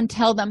anyone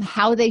tell them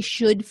how they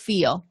should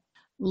feel.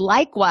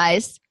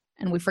 Likewise,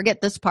 and we forget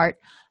this part,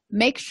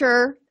 make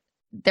sure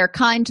they're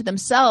kind to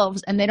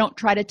themselves and they don't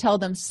try to tell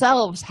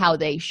themselves how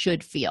they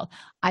should feel.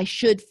 I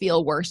should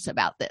feel worse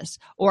about this,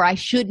 or I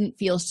shouldn't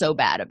feel so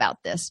bad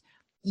about this.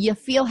 You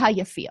feel how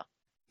you feel.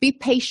 Be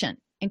patient.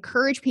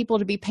 Encourage people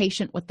to be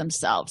patient with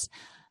themselves.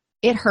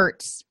 It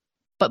hurts,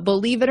 but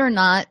believe it or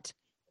not,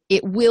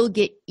 it will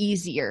get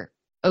easier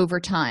over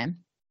time.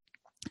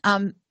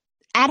 Add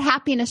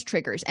happiness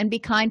triggers and be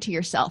kind to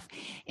yourself.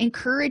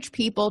 Encourage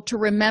people to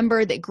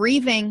remember that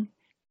grieving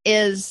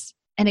is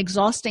an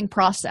exhausting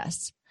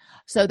process.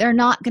 So they're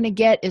not going to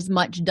get as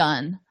much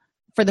done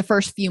for the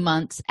first few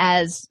months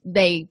as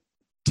they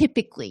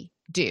typically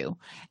do.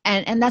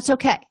 And that's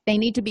okay. They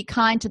need to be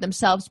kind to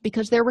themselves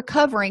because they're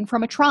recovering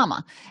from a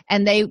trauma.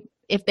 And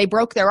if they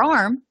broke their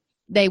arm,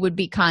 they would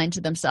be kind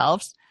to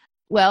themselves.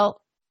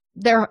 Well,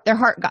 their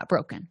heart got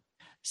broken.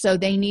 So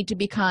they need to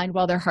be kind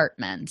while their heart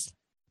mends.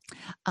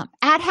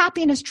 Add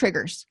happiness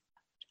triggers.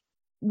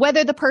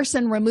 Whether the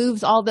person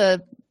removes all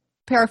the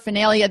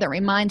paraphernalia that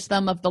reminds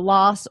them of the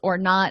loss or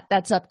not,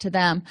 that's up to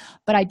them.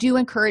 But I do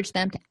encourage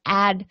them to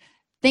add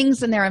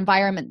things in their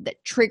environment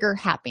that trigger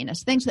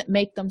happiness, things that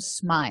make them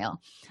smile.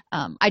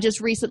 I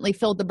just recently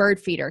filled the bird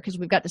feeder because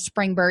we've got the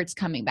spring birds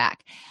coming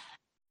back.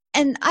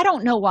 And I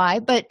don't know why,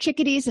 but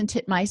chickadees and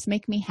titmice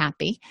make me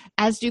happy,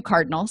 as do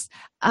cardinals.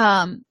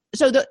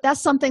 So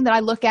that's something that I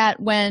look at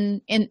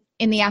when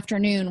in the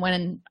afternoon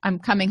when I'm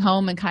coming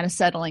home and kind of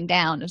settling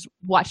down, is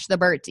watch the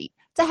birds eat.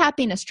 It's a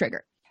happiness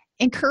trigger.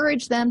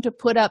 Encourage them to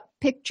put up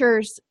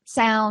pictures,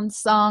 sounds,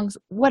 songs,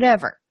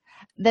 whatever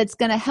that's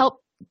going to help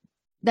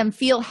them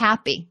feel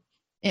happy.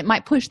 It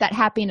might push that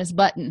happiness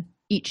button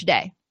each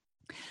day.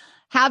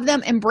 Have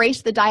them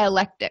embrace the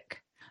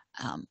dialectic.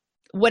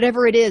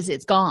 Whatever it is,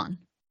 it's gone,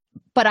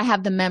 but I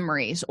have the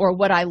memories or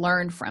what I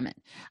learned from it.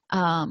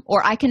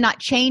 Or I cannot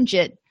change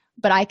it,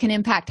 but I can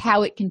impact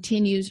how it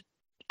continues.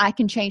 I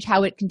can change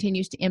how it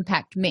continues to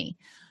impact me.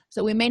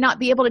 So we may not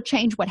be able to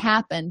change what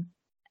happened.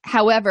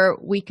 However,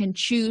 we can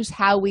choose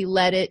how we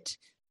let it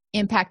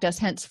impact us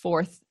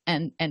henceforth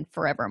and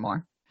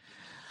forevermore.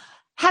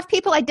 Have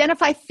people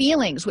identify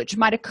feelings which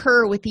might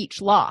occur with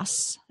each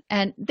loss.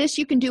 And this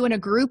you can do in a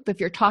group if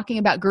you're talking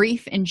about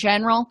grief in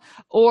general,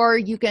 or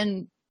you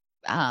can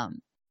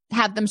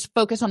have them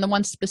focus on the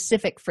one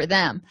specific for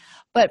them.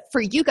 But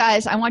for you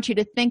guys, I want you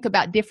to think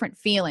about different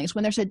feelings.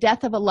 When there's a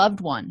death of a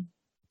loved one,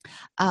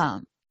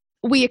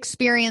 we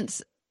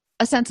experience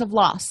a sense of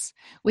loss.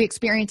 We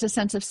experience a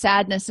sense of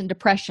sadness and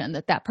depression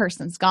that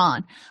person's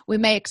gone. We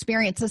may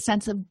experience a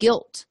sense of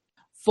guilt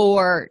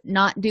for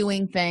not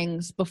doing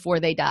things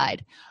before they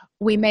died.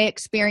 We may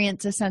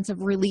experience a sense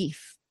of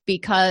relief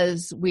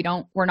because we're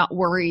not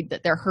worried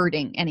that they're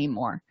hurting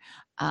anymore.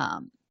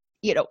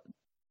 The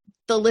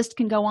list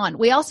can go on.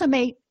 We also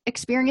may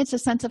experience a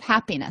sense of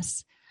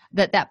happiness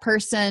that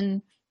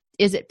person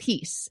is at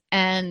peace.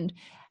 And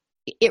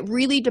it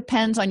really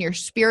depends on your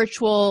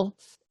spiritual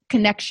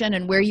connection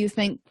and where you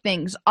think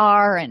things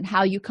are and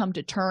how you come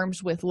to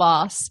terms with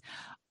loss,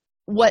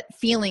 what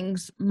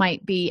feelings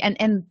might be,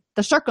 and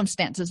the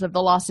circumstances of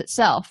the loss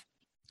itself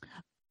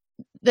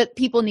that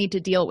people need to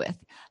deal with.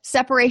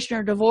 Separation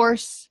or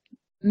divorce,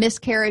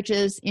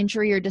 miscarriages,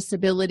 injury or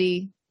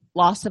disability,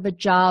 loss of a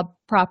job,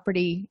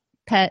 property,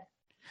 pet,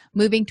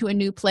 moving to a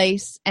new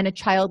place, and a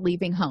child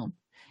leaving home.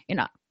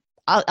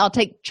 I'll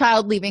take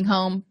child leaving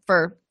home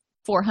for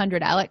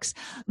 400, Alex.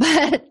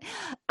 But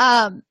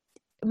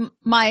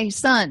my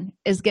son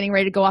is getting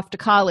ready to go off to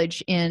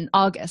college in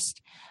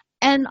August.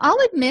 And I'll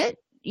admit,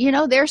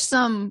 there's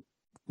some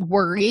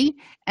worry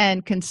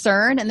and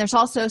concern, and there's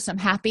also some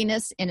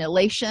happiness and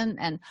elation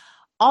and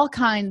all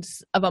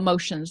kinds of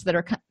emotions that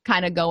are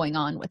kind of going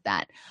on with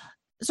that.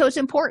 So it's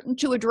important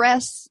to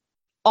address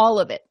all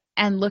of it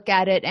and look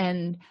at it,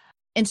 and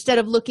instead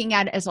of looking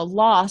at it as a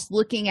loss,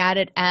 looking at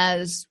it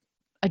as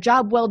a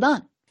job well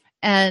done.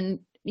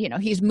 And,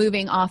 he's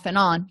moving off and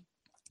on.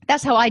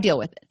 That's how I deal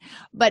with it.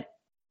 But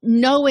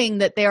knowing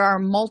that there are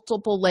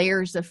multiple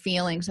layers of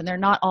feelings and they're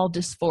not all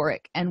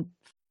dysphoric, and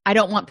I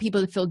don't want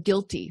people to feel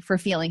guilty for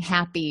feeling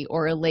happy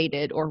or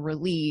elated or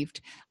relieved.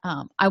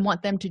 I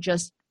want them to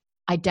just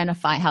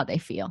identify how they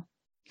feel.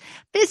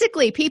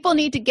 Physically, people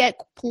need to get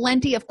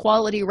plenty of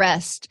quality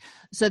rest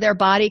so their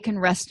body can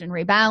rest and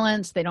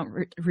rebalance. They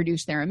don't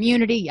reduce their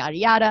immunity, yada,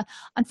 yada.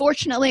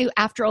 Unfortunately,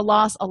 after a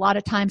loss, a lot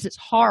of times it's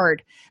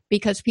hard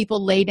because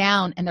people lay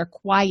down and they're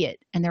quiet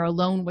and they're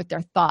alone with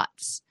their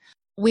thoughts.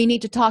 We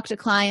need to talk to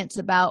clients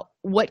about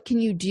what can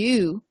you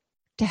do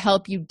to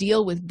help you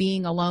deal with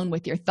being alone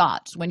with your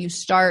thoughts when you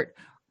start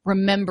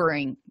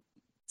remembering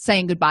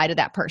saying goodbye to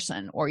that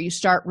person, or you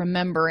start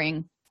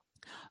remembering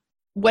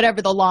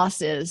whatever the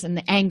loss is and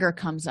the anger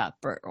comes up,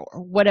 or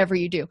whatever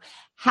you do.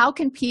 How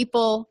can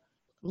people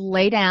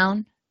lay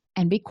down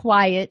and be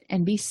quiet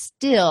and be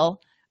still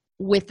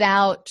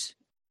without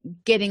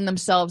getting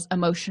themselves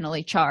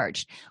emotionally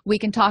charged? We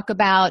can talk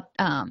about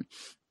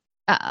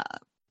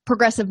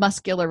progressive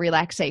muscular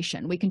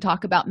relaxation. We can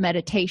talk about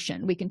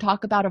meditation. We can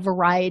talk about a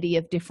variety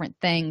of different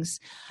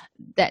things,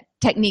 that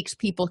techniques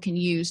people can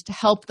use to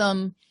help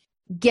them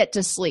get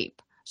to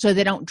sleep so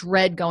they don't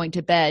dread going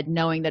to bed,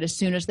 knowing that as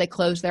soon as they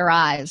close their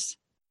eyes,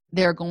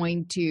 they're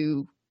going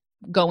to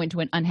go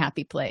into an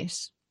unhappy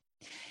place.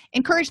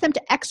 Encourage them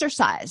to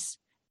exercise,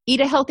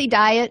 eat a healthy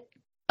diet,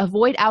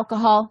 avoid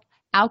alcohol.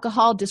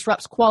 Alcohol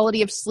disrupts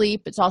quality of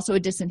sleep. It's also a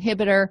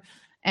disinhibitor,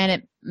 and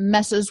it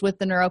messes with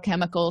the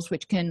neurochemicals,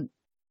 which can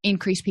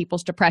increase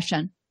people's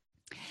depression.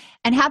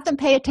 And have them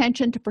pay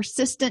attention to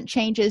persistent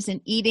changes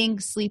in eating,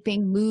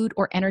 sleeping, mood,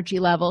 or energy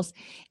levels,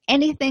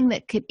 anything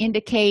that could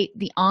indicate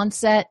the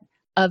onset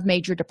of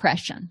major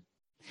depression.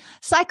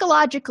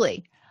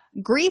 Psychologically,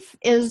 grief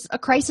is a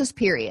crisis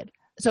period.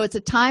 So it's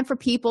a time for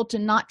people to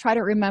not try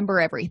to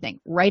remember everything.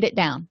 Write it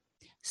down.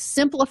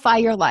 Simplify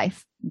your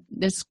life.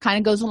 This kind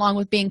of goes along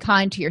with being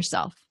kind to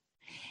yourself.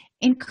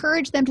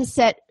 Encourage them to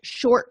set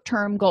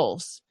short-term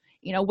goals.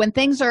 When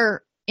things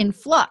are in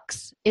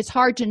flux, it's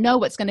hard to know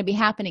what's going to be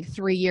happening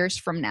 3 years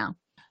from now.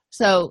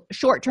 So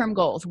short-term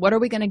goals. What are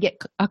we going to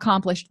get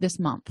accomplished this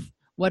month?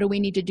 What do we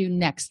need to do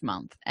next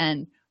month?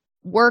 And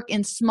work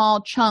in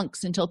small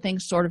chunks until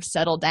things sort of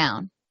settle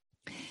down.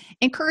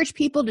 Encourage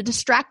people to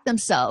distract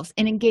themselves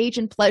and engage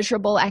in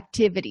pleasurable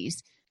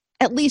activities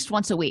at least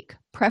once a week,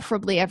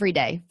 preferably every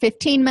day.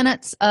 15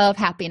 minutes of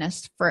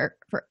happiness for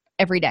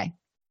every day.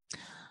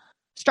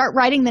 Start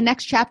writing the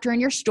next chapter in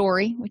your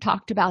story. We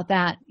talked about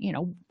that.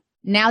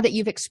 Now that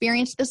you've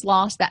experienced this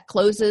loss, that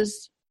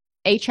closes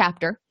a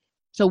chapter.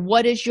 So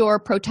what is your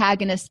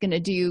protagonist going to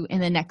do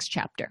in the next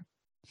chapter?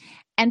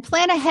 And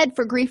plan ahead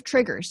for grief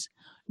triggers,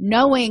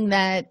 knowing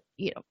that,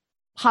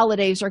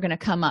 holidays are going to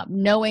come up,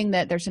 knowing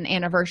that there's an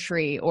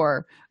anniversary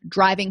or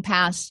driving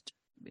past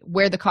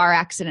where the car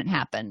accident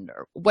happened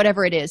or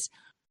whatever it is,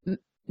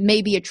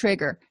 maybe a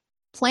trigger.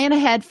 Plan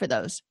ahead for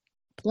those.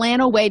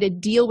 Plan a way to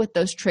deal with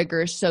those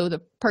triggers so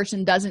the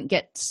person doesn't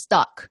get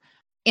stuck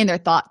in their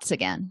thoughts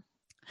again.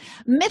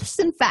 Myths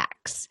and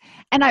facts.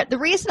 And the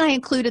reason I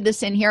included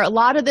this in here, a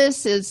lot of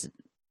this is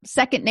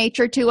second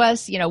nature to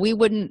us. We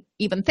wouldn't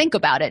even think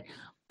about it,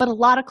 but a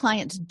lot of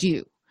clients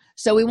do.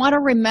 So we want to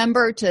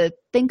remember to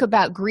think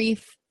about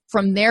grief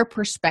from their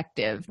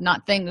perspective,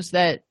 not things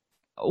that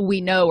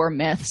we know are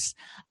myths,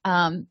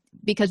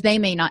 because they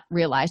may not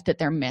realize that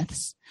they're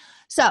myths.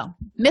 So,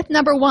 myth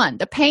number 1,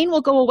 the pain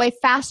will go away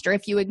faster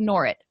if you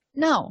ignore it.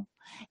 No.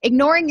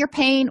 Ignoring your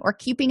pain or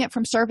keeping it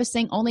from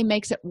surfacing only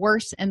makes it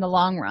worse in the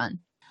long run.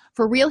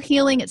 For real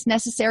healing, it's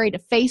necessary to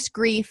face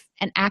grief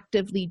and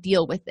actively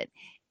deal with it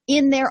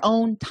in their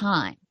own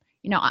time.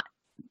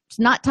 It's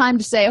not time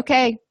to say,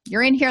 okay,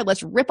 you're in here,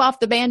 let's rip off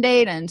the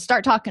Band-Aid and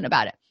start talking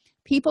about it.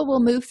 People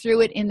will move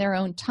through it in their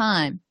own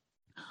time.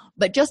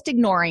 But just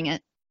ignoring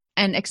it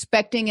and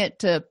expecting it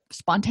to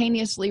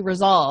spontaneously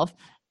resolve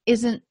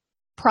isn't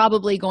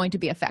probably going to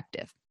be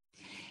effective.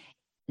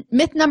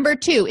 Myth number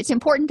 2, it's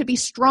important to be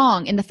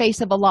strong in the face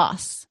of a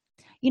loss.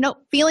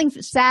 Feeling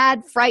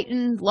sad,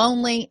 frightened,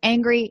 lonely,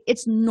 angry,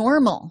 it's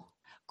normal.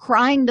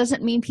 Crying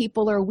doesn't mean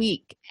people are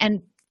weak.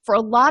 And for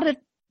a lot of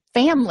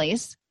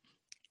families,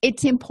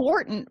 it's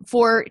important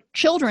for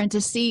children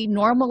to see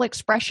normal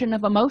expression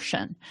of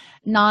emotion,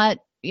 not,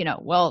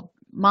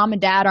 mom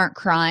and dad aren't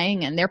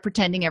crying and they're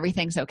pretending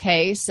everything's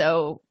okay,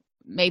 so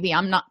maybe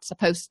I'm not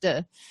supposed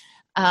to.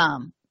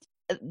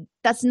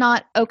 That's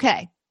not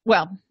okay.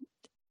 Well,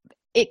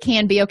 it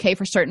can be okay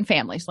for certain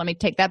families. Let me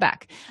take that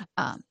back.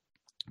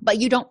 But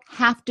you don't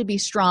have to be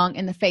strong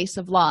in the face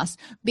of loss.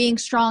 Being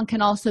strong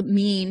can also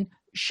mean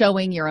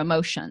showing your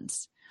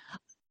emotions.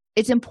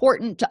 It's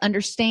important to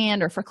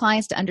understand, or for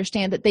clients to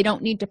understand, that they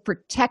don't need to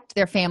protect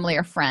their family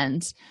or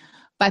friends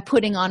by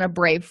putting on a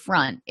brave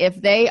front.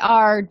 If they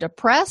are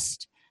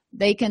depressed,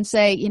 they can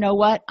say, you know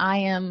what, I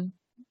am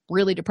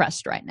really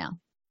depressed right now.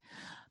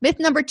 Myth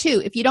number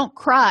 2, if you don't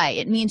cry,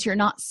 it means you're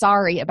not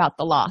sorry about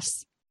the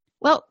loss.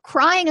 Well,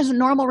 crying is a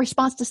normal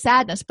response to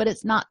sadness, but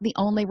it's not the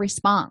only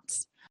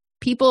response.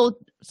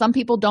 Some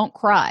people don't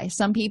cry.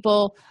 Some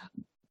people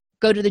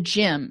go to the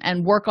gym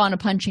and work on a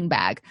punching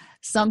bag.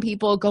 Some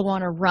people go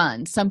on a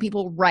run. Some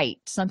people write.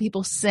 Some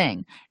people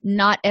sing.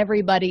 Not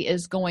everybody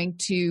is going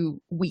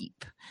to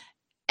weep.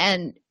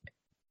 And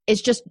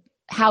it's just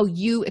how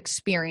you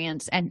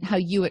experience and how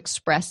you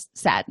express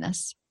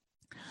sadness.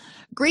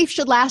 Grief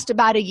should last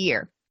about a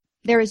year.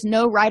 There is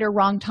no right or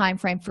wrong time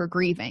frame for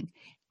grieving.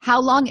 How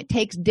long it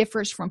takes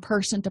differs from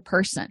person to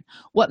person.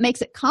 What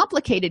makes it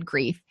complicated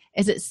grief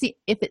is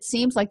if it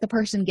seems like the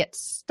person gets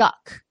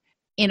stuck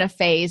in a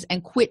phase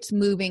and quits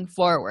moving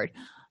forward.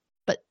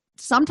 But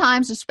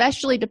sometimes,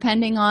 especially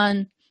depending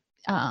on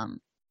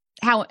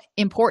how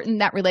important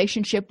that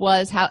relationship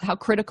was, how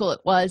critical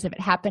it was, if it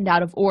happened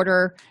out of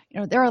order,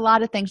 there are a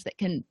lot of things that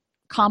can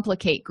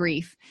complicate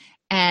grief,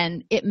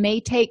 and it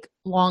may take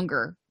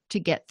longer to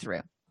get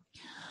through.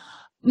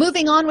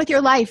 Moving on with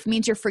your life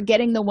means you're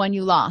forgetting the one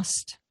you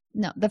lost.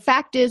 No, the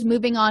fact is,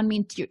 moving on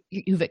means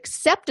you've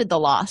accepted the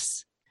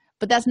loss,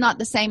 but that's not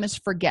the same as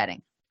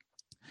forgetting.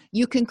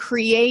 You can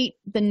create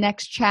the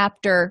next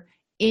chapter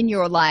in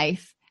your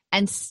life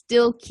and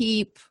still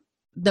keep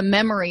the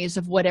memories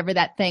of whatever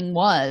that thing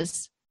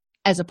was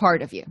as a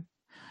part of you.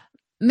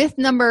 Myth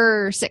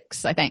number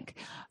 6, I think.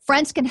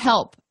 Friends can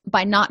help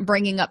by not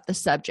bringing up the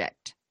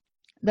subject.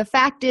 The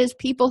fact is,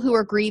 people who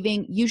are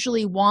grieving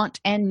usually want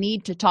and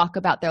need to talk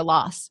about their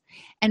loss,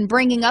 and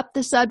bringing up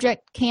the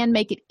subject can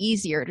make it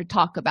easier to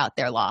talk about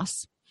their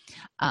loss.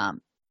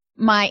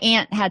 My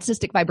aunt had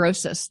cystic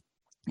fibrosis,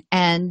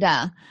 and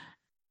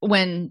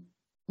when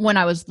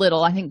I was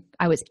little, I think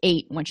I was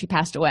 8 when she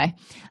passed away,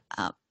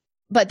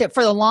 but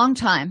for a long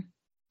time,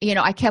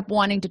 I kept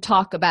wanting to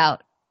talk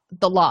about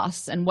the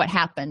loss and what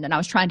happened, and I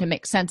was trying to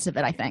make sense of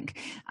it. I think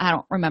I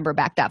don't remember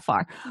back that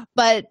far,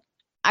 but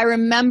I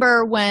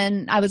remember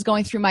when I was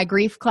going through my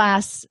grief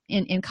class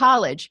in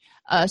college,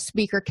 a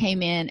speaker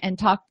came in and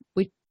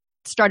we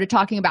started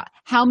talking about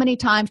how many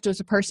times does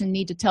a person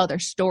need to tell their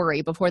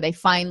story before they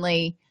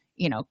finally,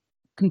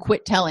 can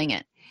quit telling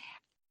it.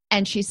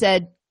 And she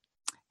said,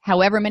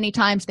 however many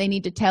times they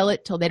need to tell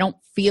it till they don't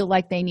feel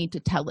like they need to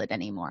tell it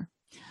anymore.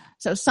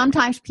 So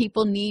sometimes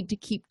people need to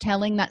keep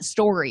telling that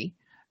story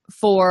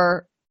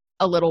for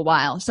a little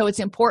while. So it's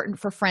important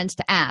for friends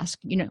to ask,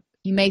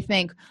 You may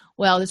think,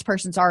 well, this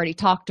person's already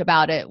talked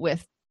about it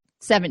with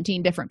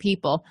 17 different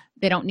people.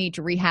 They don't need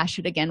to rehash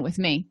it again with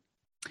me.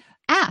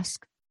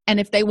 Ask, and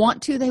if they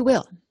want to, they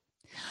will.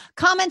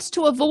 Comments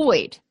to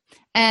avoid,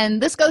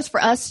 and this goes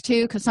for us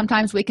too, because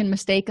sometimes we can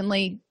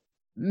mistakenly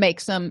make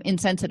some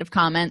insensitive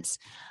comments.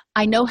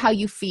 I know how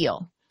you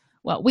feel.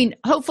 Well,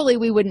 hopefully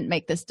we wouldn't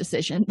make this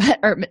decision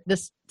or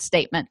this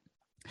statement.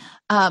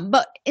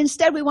 But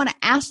instead, we want to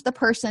ask the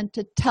person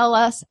to tell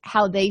us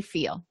how they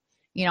feel.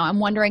 I'm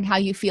wondering how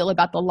you feel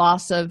about the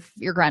loss of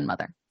your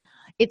grandmother.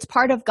 It's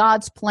part of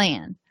God's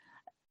plan.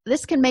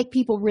 This can make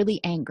people really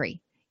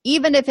angry,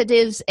 even if it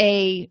is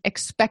a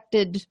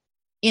expected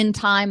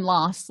in-time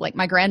loss, like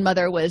my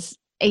grandmother was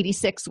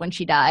 86 when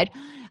she died.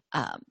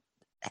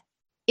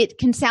 It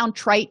can sound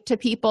trite to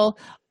people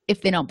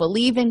if they don't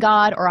believe in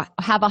God or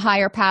have a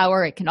higher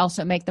power. It can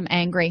also make them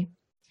angry.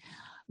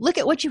 Look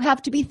at what you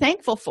have to be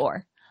thankful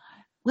for.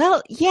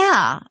 Well,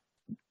 yeah,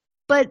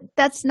 but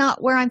that's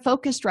not where I'm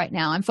focused right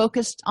now. I'm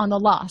focused on the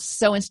loss.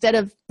 So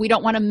we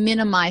don't want to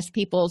minimize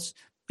people's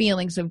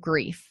feelings of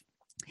grief.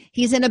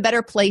 He's in a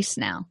better place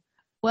now.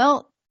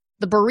 Well,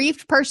 the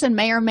bereaved person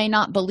may or may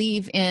not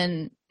believe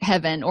in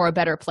heaven or a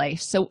better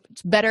place. So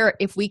it's better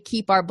if we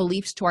keep our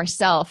beliefs to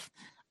ourselves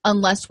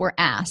unless we're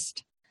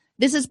asked.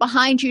 This is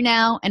behind you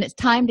now, and it's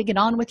time to get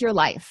on with your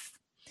life.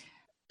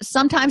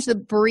 Sometimes the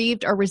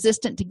bereaved are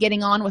resistant to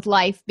getting on with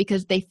life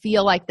because they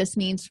feel like this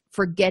means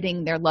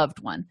forgetting their loved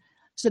one.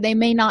 So they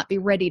may not be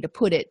ready to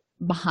put it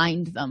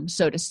behind them,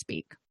 so to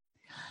speak.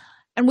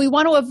 And we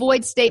want to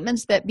avoid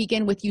statements that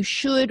begin with you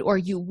should or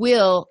you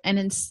will, and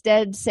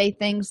instead say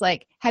things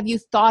like, have you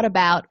thought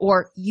about,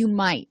 or you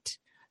might,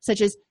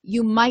 such as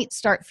you might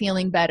start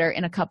feeling better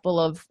in a couple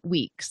of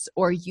weeks,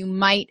 or you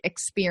might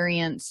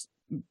experience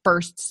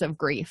bursts of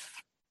grief.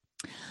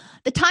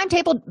 The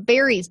timetable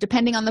varies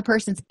depending on the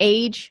person's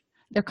age,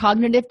 their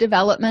cognitive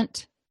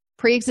development,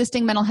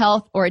 pre-existing mental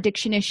health or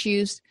addiction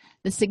issues,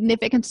 the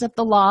significance of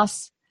the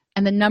loss,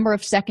 and the number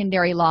of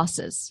secondary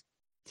losses.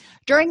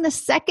 During the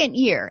second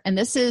year, and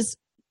this is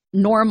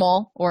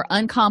normal or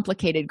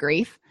uncomplicated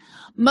grief,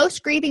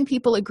 most grieving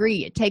people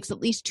agree it takes at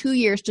least 2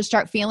 years to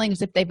start feeling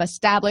as if they've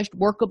established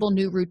workable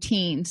new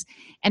routines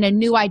and a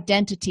new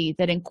identity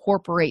that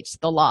incorporates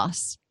the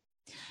loss.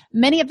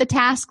 Many of the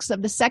tasks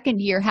of the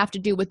second year have to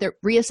do with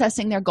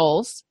reassessing their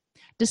goals,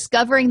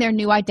 discovering their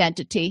new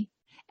identity,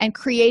 and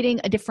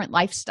creating a different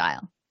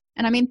lifestyle.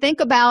 And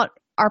think about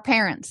our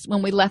parents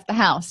when we left the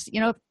house.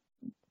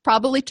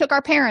 Probably took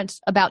our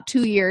parents about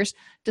 2 years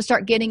to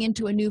start getting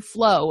into a new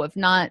flow of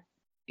not,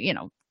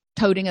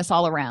 toting us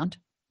all around.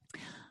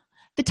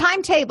 The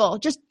timetable,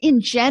 just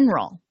in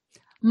general,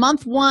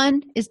 month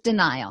 1 is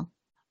denial.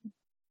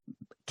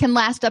 Can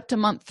last up to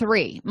month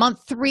 3.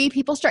 Month 3,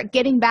 people start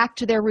getting back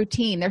to their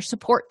routine. Their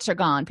supports are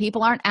gone.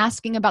 People aren't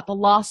asking about the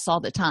loss all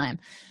the time.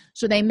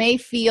 So they may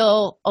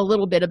feel a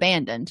little bit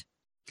abandoned.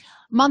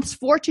 Months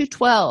 4 to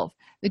 12,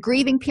 the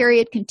grieving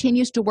period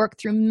continues to work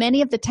through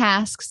many of the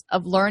tasks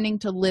of learning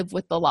to live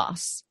with the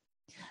loss.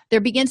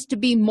 There begins to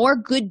be more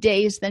good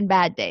days than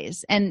bad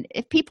days. And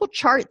if people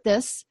chart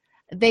this,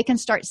 they can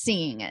start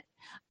seeing it.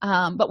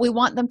 But we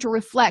want them to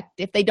reflect.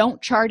 If they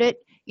don't chart it,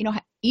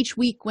 each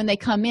week when they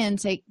come in,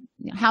 say,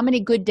 how many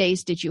good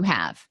days did you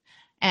have?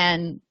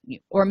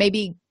 Or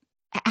maybe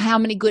how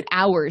many good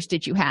hours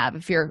did you have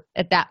if you're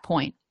at that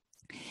point?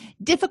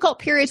 Difficult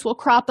periods will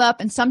crop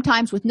up, and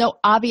sometimes with no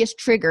obvious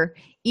trigger,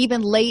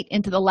 even late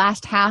into the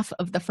last half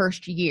of the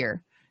first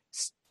year.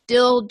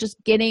 Still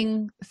just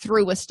getting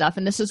through with stuff,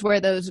 and this is where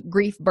those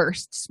grief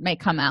bursts may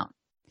come out.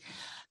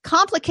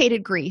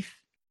 Complicated grief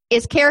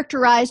is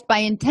characterized by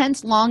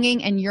intense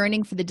longing and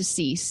yearning for the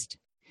deceased,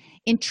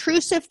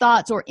 intrusive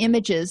thoughts or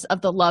images of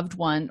the loved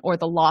one or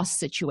the lost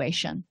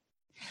situation,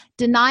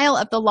 denial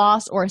of the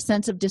loss or a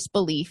sense of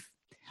disbelief,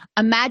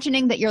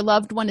 imagining that your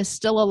loved one is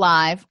still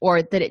alive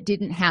or that it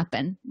didn't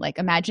happen, like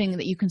imagining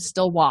that you can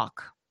still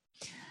walk,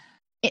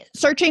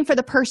 searching for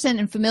the person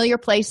in familiar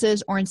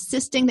places or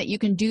insisting that you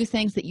can do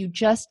things that you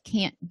just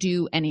can't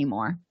do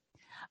anymore,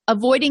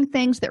 avoiding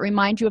things that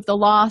remind you of the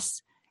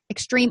loss,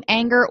 extreme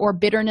anger or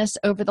bitterness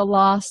over the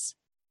loss,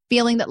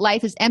 feeling that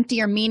life is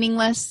empty or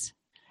meaningless,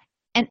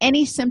 and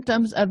any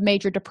symptoms of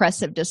major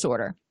depressive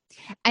disorder.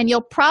 And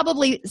you'll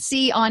probably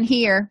see on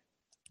here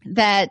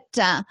that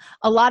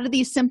a lot of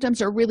these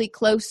symptoms are really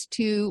close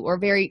to or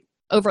very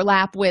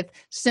overlap with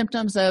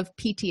symptoms of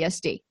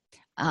PTSD.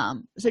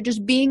 So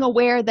just being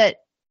aware that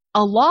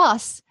a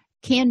loss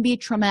can be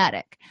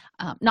traumatic.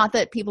 Not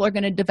that people are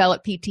going to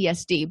develop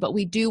PTSD, but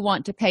we do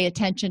want to pay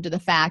attention to the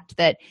fact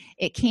that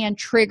it can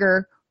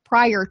trigger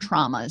prior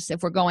traumas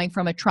if we're going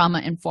from a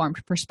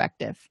trauma-informed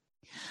perspective.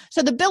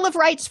 So the Bill of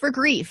Rights for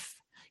grief.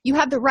 You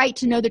have the right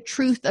to know the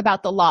truth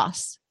about the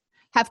loss.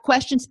 Have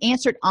questions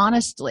answered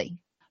honestly.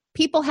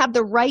 People have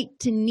the right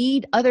to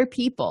need other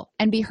people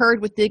and be heard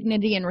with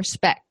dignity and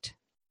respect.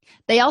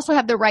 They also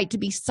have the right to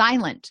be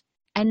silent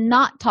and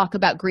not talk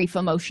about grief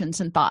emotions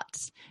and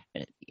thoughts.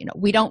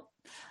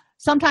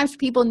 Sometimes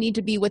people need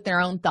to be with their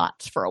own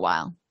thoughts for a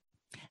while.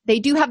 They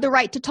do have the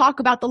right to talk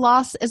about the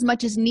loss as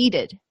much as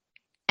needed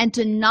and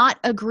to not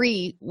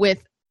agree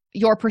with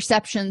your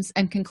perceptions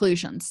and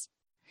conclusions.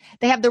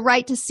 They have the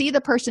right to see the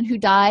person who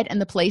died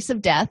and the place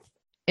of death,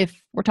 if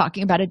we're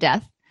talking about a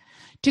death,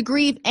 to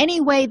grieve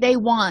any way they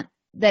want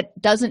that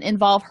doesn't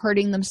involve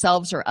hurting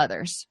themselves or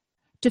others,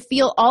 to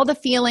feel all the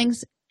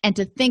feelings and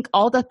to think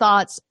all the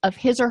thoughts of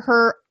his or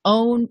her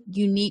own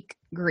unique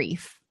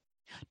grief,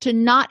 to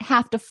not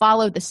have to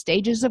follow the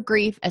stages of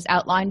grief as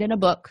outlined in a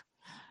book,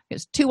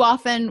 because too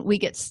often we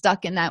get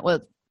stuck in that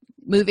with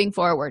moving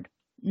forward.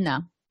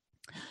 No.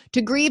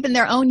 To grieve in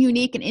their own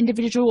unique and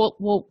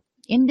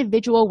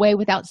individual way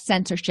without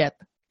censorship,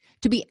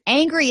 to be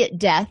angry at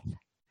death,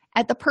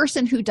 at the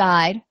person who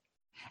died,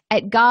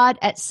 at God,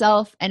 at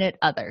self, and at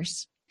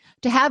others,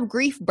 to have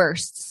grief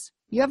bursts.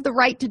 You have the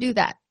right to do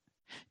that.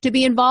 To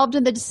be involved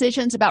in the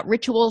decisions about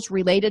rituals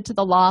related to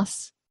the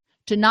loss,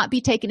 to not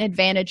be taken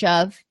advantage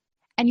of,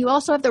 and you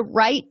also have the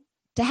right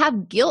to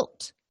have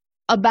guilt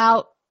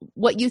about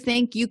what you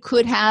think you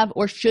could have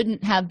or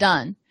shouldn't have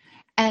done.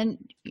 And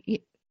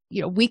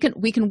we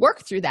can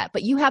work through that,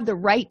 but you have the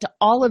right to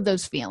all of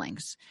those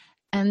feelings.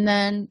 And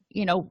then,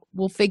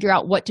 we'll figure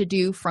out what to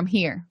do from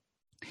here.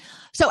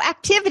 So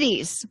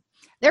activities.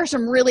 There are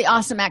some really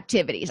awesome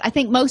activities. I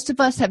think most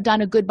of us have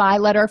done a goodbye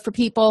letter for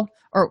people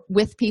or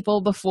with people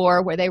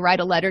before, where they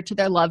write a letter to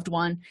their loved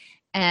one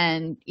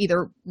and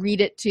either read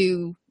it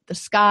to the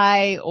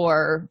sky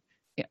or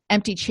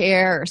empty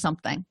chair or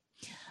something.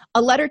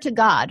 A letter to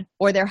God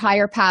or their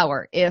higher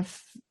power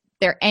if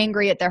they're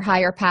angry at their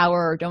higher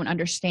power or don't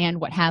understand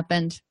what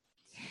happened.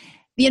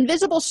 The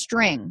invisible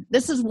string.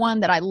 This is one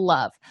that I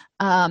love.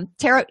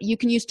 You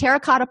can use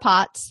terracotta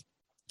pots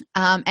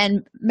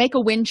and make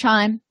a wind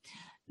chime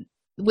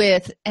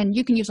and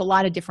you can use a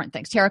lot of different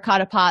things.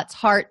 Terracotta pots,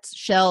 hearts,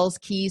 shells,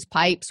 keys,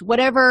 pipes,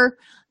 whatever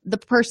the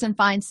person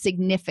finds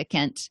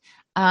significant.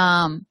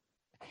 And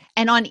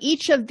on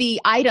each of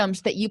the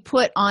items that you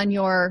put on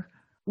your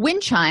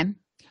wind chime,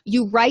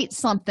 you write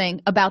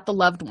something about the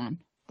loved one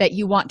that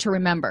you want to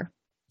remember.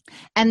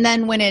 And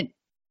then when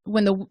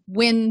the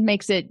wind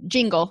makes it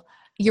jingle,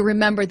 you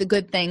remember the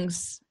good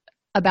things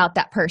about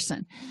that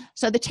person.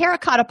 So the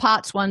terracotta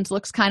pots ones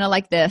looks kind of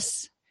like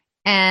this,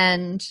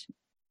 and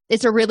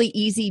it's a really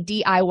easy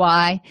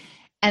DIY.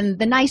 And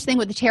the nice thing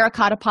with the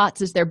terracotta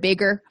pots is they're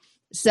bigger,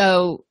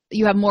 so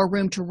you have more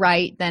room to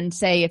write than,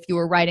 say, if you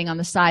were writing on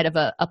the side of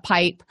a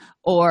pipe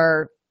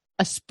or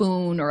a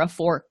spoon or a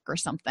fork or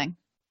something.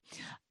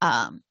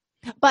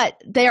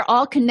 But they're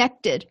all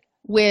connected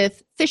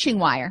with fishing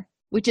wire,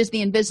 which is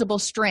the invisible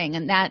string,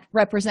 and that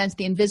represents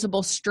the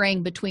invisible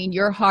string between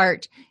your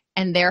heart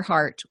and their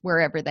heart,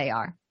 wherever they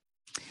are.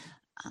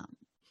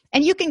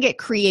 And you can get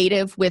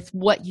creative with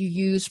what you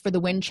use for the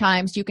wind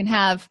chimes. You can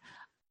have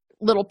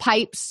little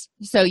pipes,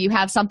 so you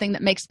have something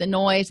that makes the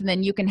noise, and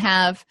then you can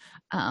have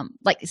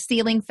like a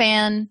ceiling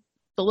fan,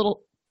 the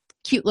little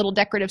cute little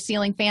decorative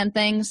ceiling fan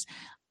things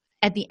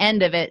at the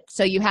end of it,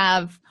 so you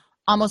have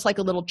almost like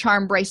a little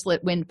charm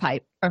bracelet wind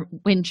pipe or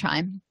wind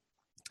chime.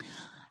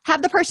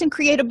 Have the person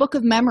create a book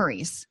of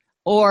memories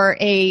or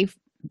a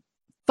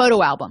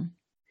photo album.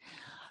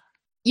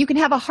 You can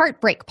have a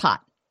heartbreak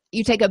pot.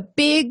 You take a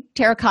big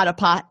terracotta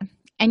pot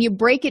and you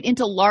break it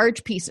into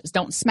large pieces.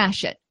 Don't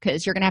smash it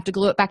because you're going to have to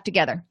glue it back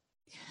together.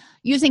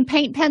 Using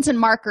paint pens and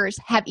markers,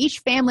 have each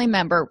family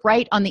member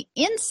write on the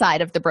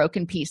inside of the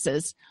broken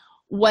pieces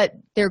what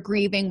they're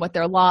grieving, what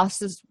their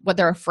loss is, what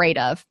they're afraid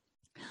of,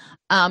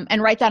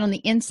 and write that on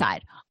the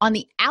inside. On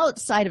the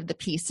outside of the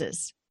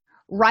pieces,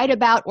 write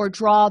about or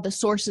draw the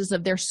sources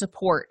of their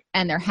support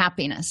and their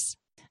happiness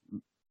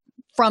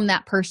from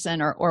that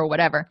person or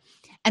whatever.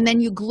 And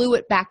then you glue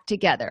it back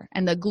together.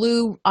 And the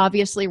glue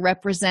obviously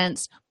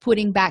represents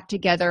putting back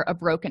together a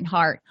broken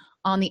heart.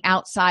 On the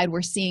outside,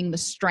 we're seeing the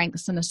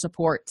strengths and the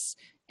supports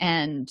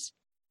and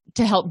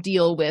to help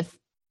deal with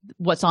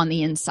what's on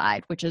the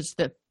inside, which is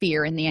the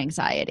fear and the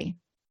anxiety.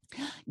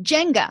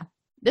 Jenga.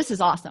 This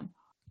is awesome.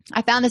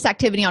 I found this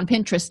activity on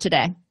Pinterest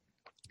today.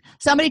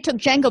 Somebody took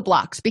Jenga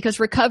blocks because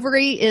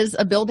recovery is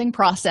a building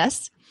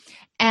process,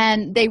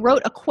 and they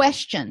wrote a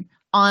question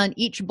on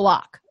each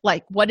block,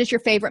 like, what is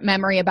your favorite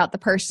memory about the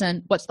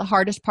person? What's the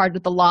hardest part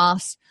of the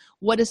loss?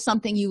 What is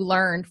something you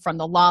learned from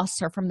the loss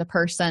or from the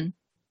person?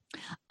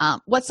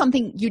 What's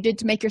something you did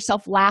to make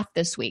yourself laugh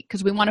this week?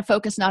 Because we want to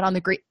focus not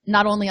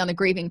only on the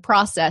grieving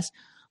process,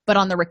 but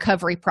on the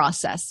recovery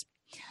process.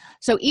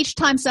 So each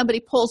time somebody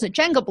pulls a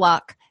Jenga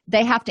block,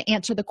 they have to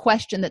answer the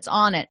question that's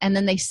on it, and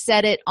then they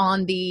set it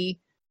on the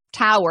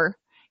tower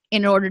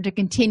in order to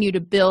continue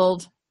to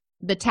build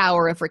the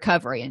tower of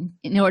recovery and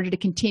in order to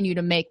continue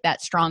to make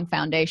that strong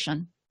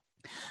foundation.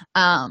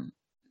 And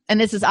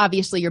this is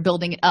obviously you're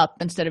building it up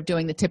instead of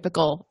doing the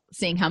typical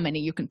seeing how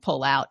many you can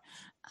pull out.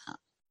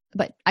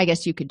 But I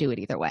guess you could do it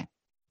either way.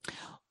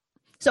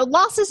 So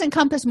losses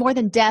encompass more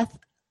than death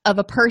of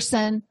a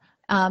person.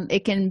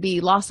 It can be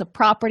loss of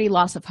property,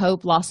 loss of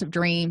hope, loss of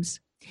dreams.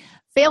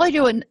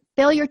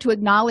 Failure to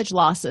acknowledge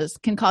losses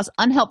can cause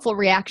unhelpful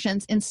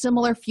reactions in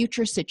similar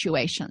future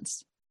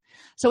situations.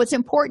 So it's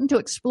important to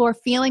explore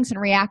feelings and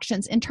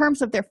reactions in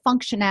terms of their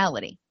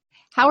functionality.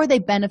 How are they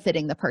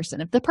benefiting the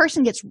person? If the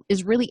person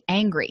is really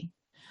angry,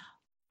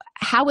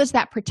 how is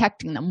that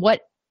protecting them?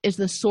 What is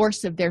the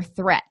source of their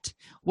threat?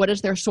 What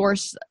is their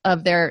source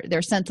of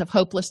their sense of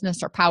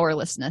hopelessness or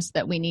powerlessness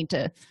that we need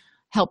to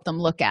help them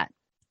look at?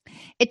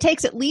 It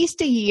takes at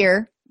least a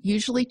year,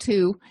 usually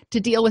 2, to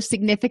deal with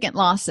significant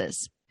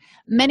losses.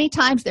 Many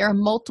times there are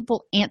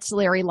multiple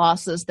ancillary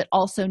losses that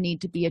also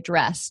need to be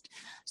addressed.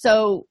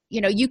 So,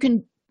 you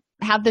can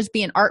have this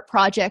be an art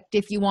project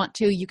if you want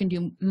to. You can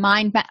do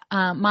mind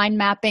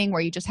mapping,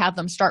 where you just have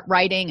them start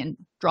writing and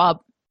draw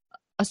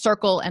a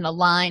circle and a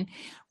line.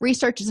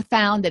 Research has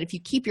found that if you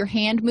keep your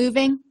hand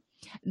moving,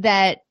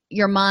 that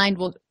your mind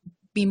will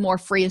be more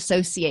free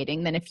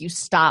associating than if you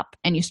stop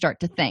and you start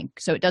to think.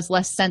 So it does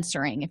less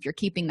censoring if you're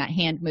keeping that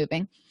hand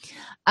moving.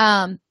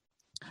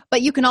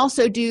 But you can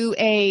also do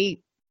a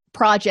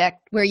project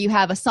where you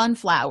have a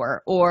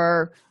sunflower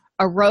or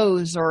a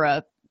rose or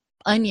a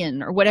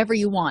onion or whatever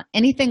you want,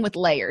 anything with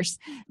layers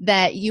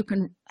that you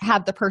can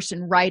have the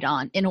person write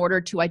on in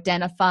order to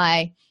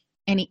identify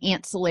any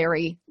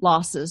ancillary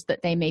losses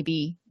that they may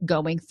be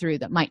going through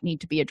that might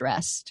need to be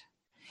addressed.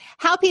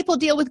 How people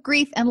deal with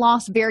grief and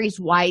loss varies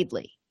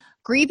widely.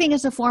 Grieving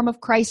is a form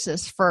of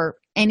crisis for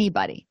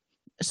anybody.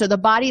 So the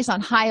body is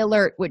on high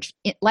alert, which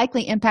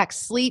likely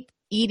impacts sleep,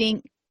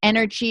 eating,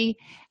 energy,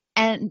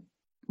 and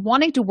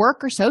wanting to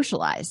work or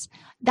socialize.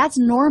 That's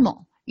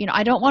normal.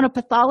 I don't want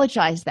to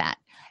pathologize that.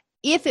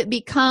 If it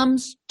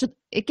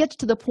gets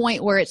to the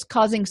point where it's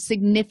causing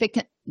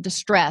significant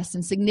distress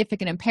and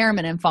significant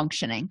impairment in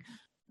functioning,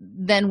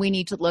 then we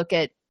need to look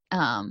at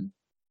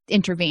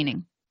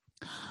intervening.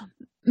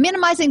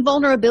 Minimizing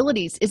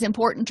vulnerabilities is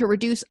important to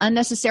reduce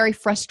unnecessary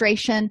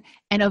frustration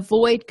and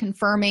avoid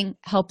confirming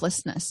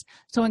helplessness.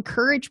 So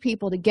encourage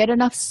people to get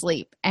enough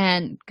sleep,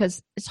 and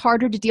because it's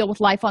harder to deal with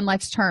life on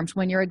life's terms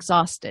when you're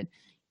exhausted.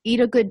 Eat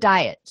a good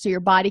diet so your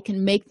body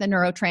can make the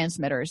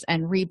neurotransmitters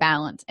and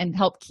rebalance and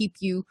help keep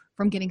you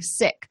from getting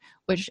sick,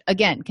 which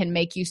again can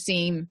make you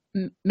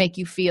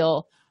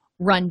feel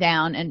run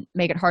down and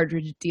make it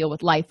harder to deal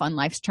with life on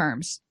life's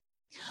terms.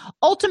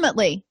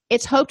 Ultimately,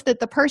 it's hoped that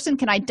the person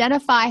can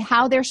identify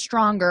how they're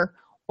stronger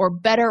or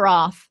better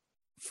off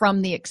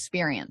from the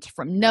experience,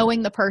 from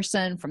knowing the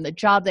person, from the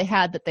job they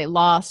had that they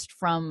lost,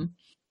 from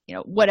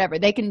whatever.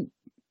 They can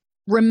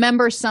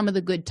remember some of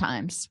the good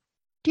times.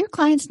 Do your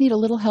clients need a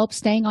little help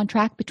staying on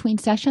track between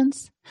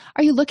sessions?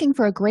 Are you looking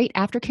for a great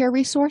aftercare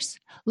resource?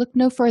 Look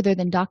no further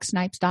than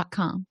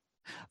DocSnipes.com.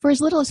 For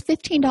as little as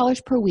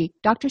 $15 per week,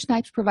 Dr.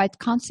 Snipes provides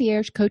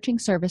concierge coaching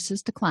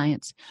services to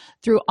clients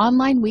through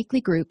online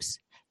weekly groups,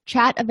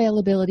 chat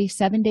availability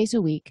 7 days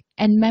a week,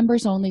 and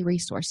members-only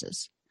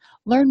resources.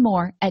 Learn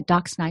more at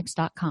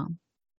DocSnipes.com.